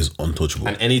is untouchable.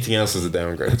 And anything else is a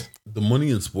downgrade. The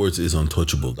money in sports is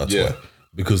untouchable. That's why.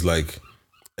 Because like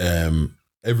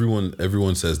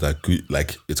everyone says that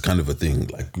like it's kind of a thing.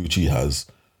 Like Gucci has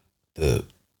the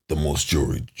most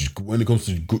jewelry. When it comes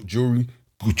to jewelry,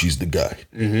 Gucci's the guy.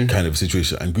 Mm-hmm. Kind of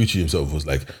situation. And Gucci himself was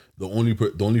like the only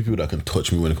people that can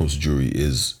touch me when it comes to jewelry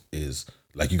is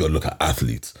like you got to look at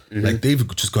athletes. Mm-hmm. Like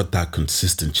they've just got that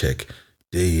consistent check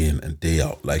day in and day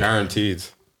out. Like guaranteed.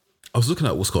 I was looking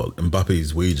at what's called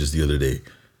Mbappe's wages the other day.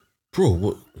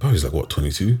 Bro, Mbappe's like what,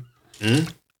 22? Mm-hmm.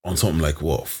 On something like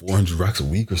what, 400 racks a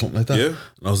week or something like that? Yeah.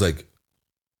 And I was like,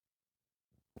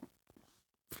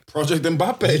 Project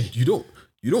Mbappe. You don't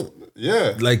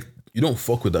like you don't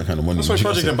fuck with that kind of money. That's why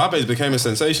Project Mbappe became a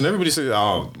sensation. Everybody said,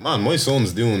 "Oh man, my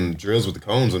son's doing drills with the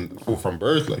cones and from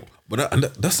birth." Like, but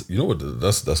that's you know what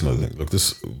that's another thing. Look,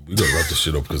 we gotta wrap this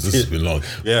shit up because this has been long.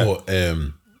 Yeah. But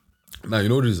now you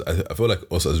know what it is. I feel like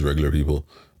us as regular people,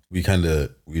 we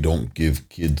don't give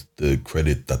kids the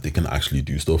credit that they can actually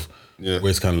do stuff. Yeah. Where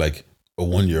it's kind of like a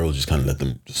 1-year-old just kind of let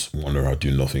them just wander out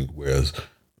doing nothing. Whereas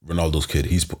Ronaldo's kid,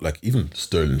 he's like even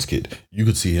Sterling's kid, you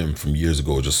could see him from years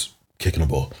ago just kicking a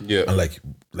ball. Yeah. And like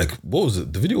what was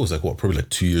it? The video was like what, probably like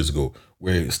 2 years ago,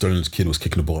 where Sterling's kid was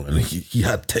kicking the ball and he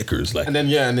had techers like. And then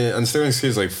and Sterling's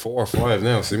kid's like 4 or 5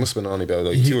 now, so he must have been on about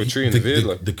like 2 or 3 in the vid.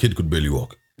 Like the kid could barely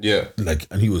walk. Yeah. Like,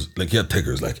 and he was like, he had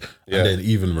techers like, and then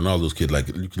even Ronaldo's kid, like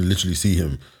you can literally see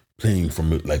him playing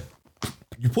from like.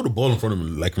 You put a ball in front of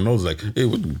him, like Ronaldo's like, hey,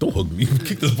 don't hug me,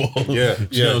 kick this ball. Yeah.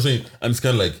 You know what I'm saying? And it's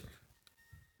kind of like,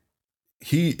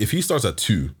 if he starts at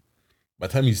 2, by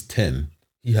the time he's 10,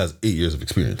 he has 8 years of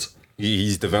experience.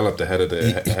 He's developed ahead of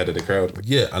the crowd.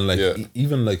 Yeah, and like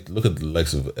even like look at the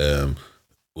likes of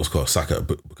what's called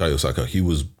Bukayo Saka. He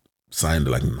was signed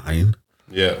at like 9.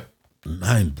 Yeah,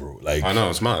 9, bro. Like I know,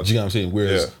 it's mad. Do you know what I'm saying?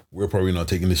 Whereas we're probably not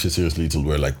taking this shit seriously till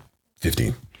we're like 15.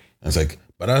 And it's like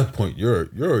by that point you're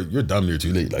damn near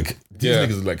too late. Like these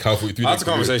niggas are like halfway through. That's a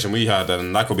conversation we had,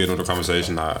 and that could be another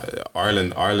conversation.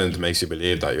 Ireland makes you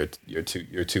believe that you're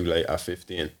too late at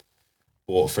 15.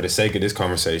 But for the sake of this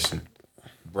conversation,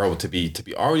 bro, to be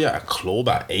already at a club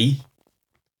at 8,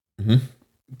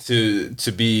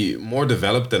 to be more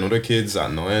developed than other kids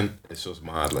at 9, it's just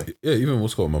mad. Like even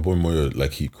what's called my boy Moya,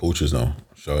 like he coaches now.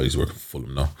 Sure, he's working for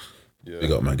Fulham now. Yeah,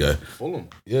 big up my guy. Fulham.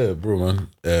 Yeah, bro,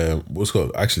 man. What's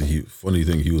called? Actually, funny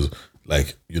thing, he was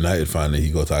like United fan, and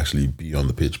he got to actually be on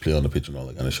the pitch, play on the pitch, and all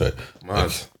that kind of shit.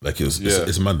 Mad. Like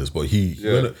it's madness. But he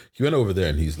went over there,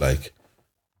 and he's like,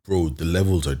 bro, the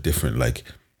levels are different. Like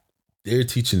they're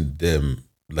teaching them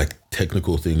like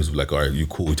technical things. Like, all right, you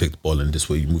cool, you take the ball in this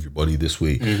way, you move your body this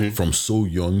way, from so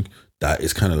young that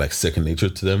it's kind of like second nature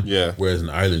to them. Yeah. Whereas in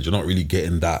Ireland, you're not really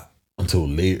getting that until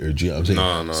later. Do you know what I'm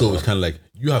saying? No. So it's kind of like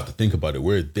you have to think about it.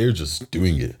 Where they're just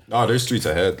doing it. No, they're streets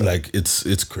ahead. Like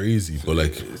it's crazy, but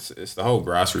like it's the whole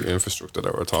grassroots infrastructure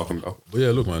that we're talking about. But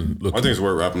yeah, look, man. Look, I think it's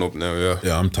worth wrapping up now. Yeah.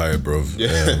 Yeah, I'm tired, bro.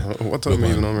 Yeah. What time are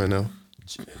we even on right now?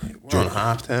 We're on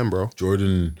 10:30, bro.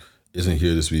 Jordan isn't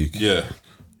here this week. Yeah.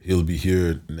 He'll be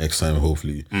here next time,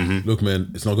 hopefully. Look,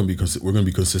 man, it's not going to be... we're going to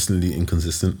be consistently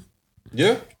inconsistent.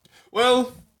 Yeah.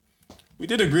 Well, we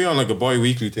did agree on like a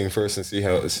bi-weekly thing first and see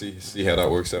how that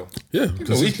works out. Yeah.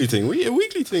 A weekly thing. A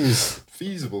weekly thing's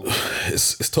feasible.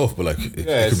 It's tough, but like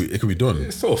it could be done.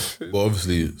 It's tough. But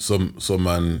obviously, some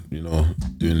man, you know,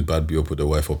 doing bad be up with their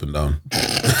wife up and down.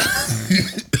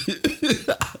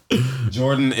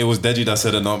 Jordan, it was Deji that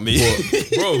said it, not me.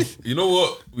 Bro, you know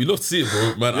what? We love to see it,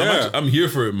 bro. Man, Yeah. I'm here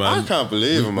for it, man. I can't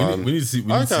believe it, man. We need to see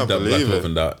that black love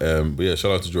and that. But yeah,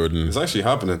 shout out to Jordan. It's actually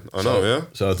happening. I know, yeah.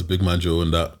 Shout out to Big Man Joe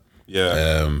and that.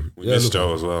 Yeah. We missed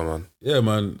Joe as well, man. Yeah,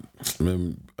 man.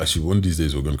 Actually, one of these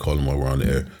days we're gonna call him while we're on the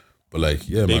air. But like,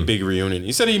 yeah, man. Big reunion.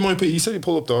 He said he'd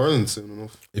pull up to Ireland soon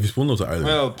enough. If he's pulling up to Ireland,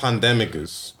 Well, pandemic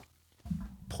is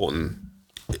putting.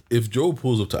 if Joe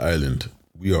pulls up to Ireland,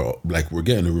 we're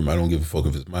getting a room. I don't give a fuck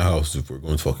if it's my house. If we're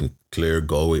going to fucking Clare,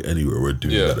 Galway, anywhere, we're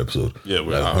doing that episode. Yeah,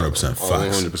 we're 100%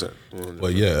 facts. 100%.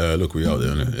 But yeah, look, we out there,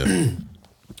 innit?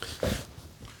 Yeah.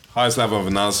 Highest level of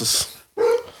analysis.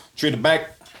 Treat it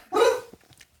back.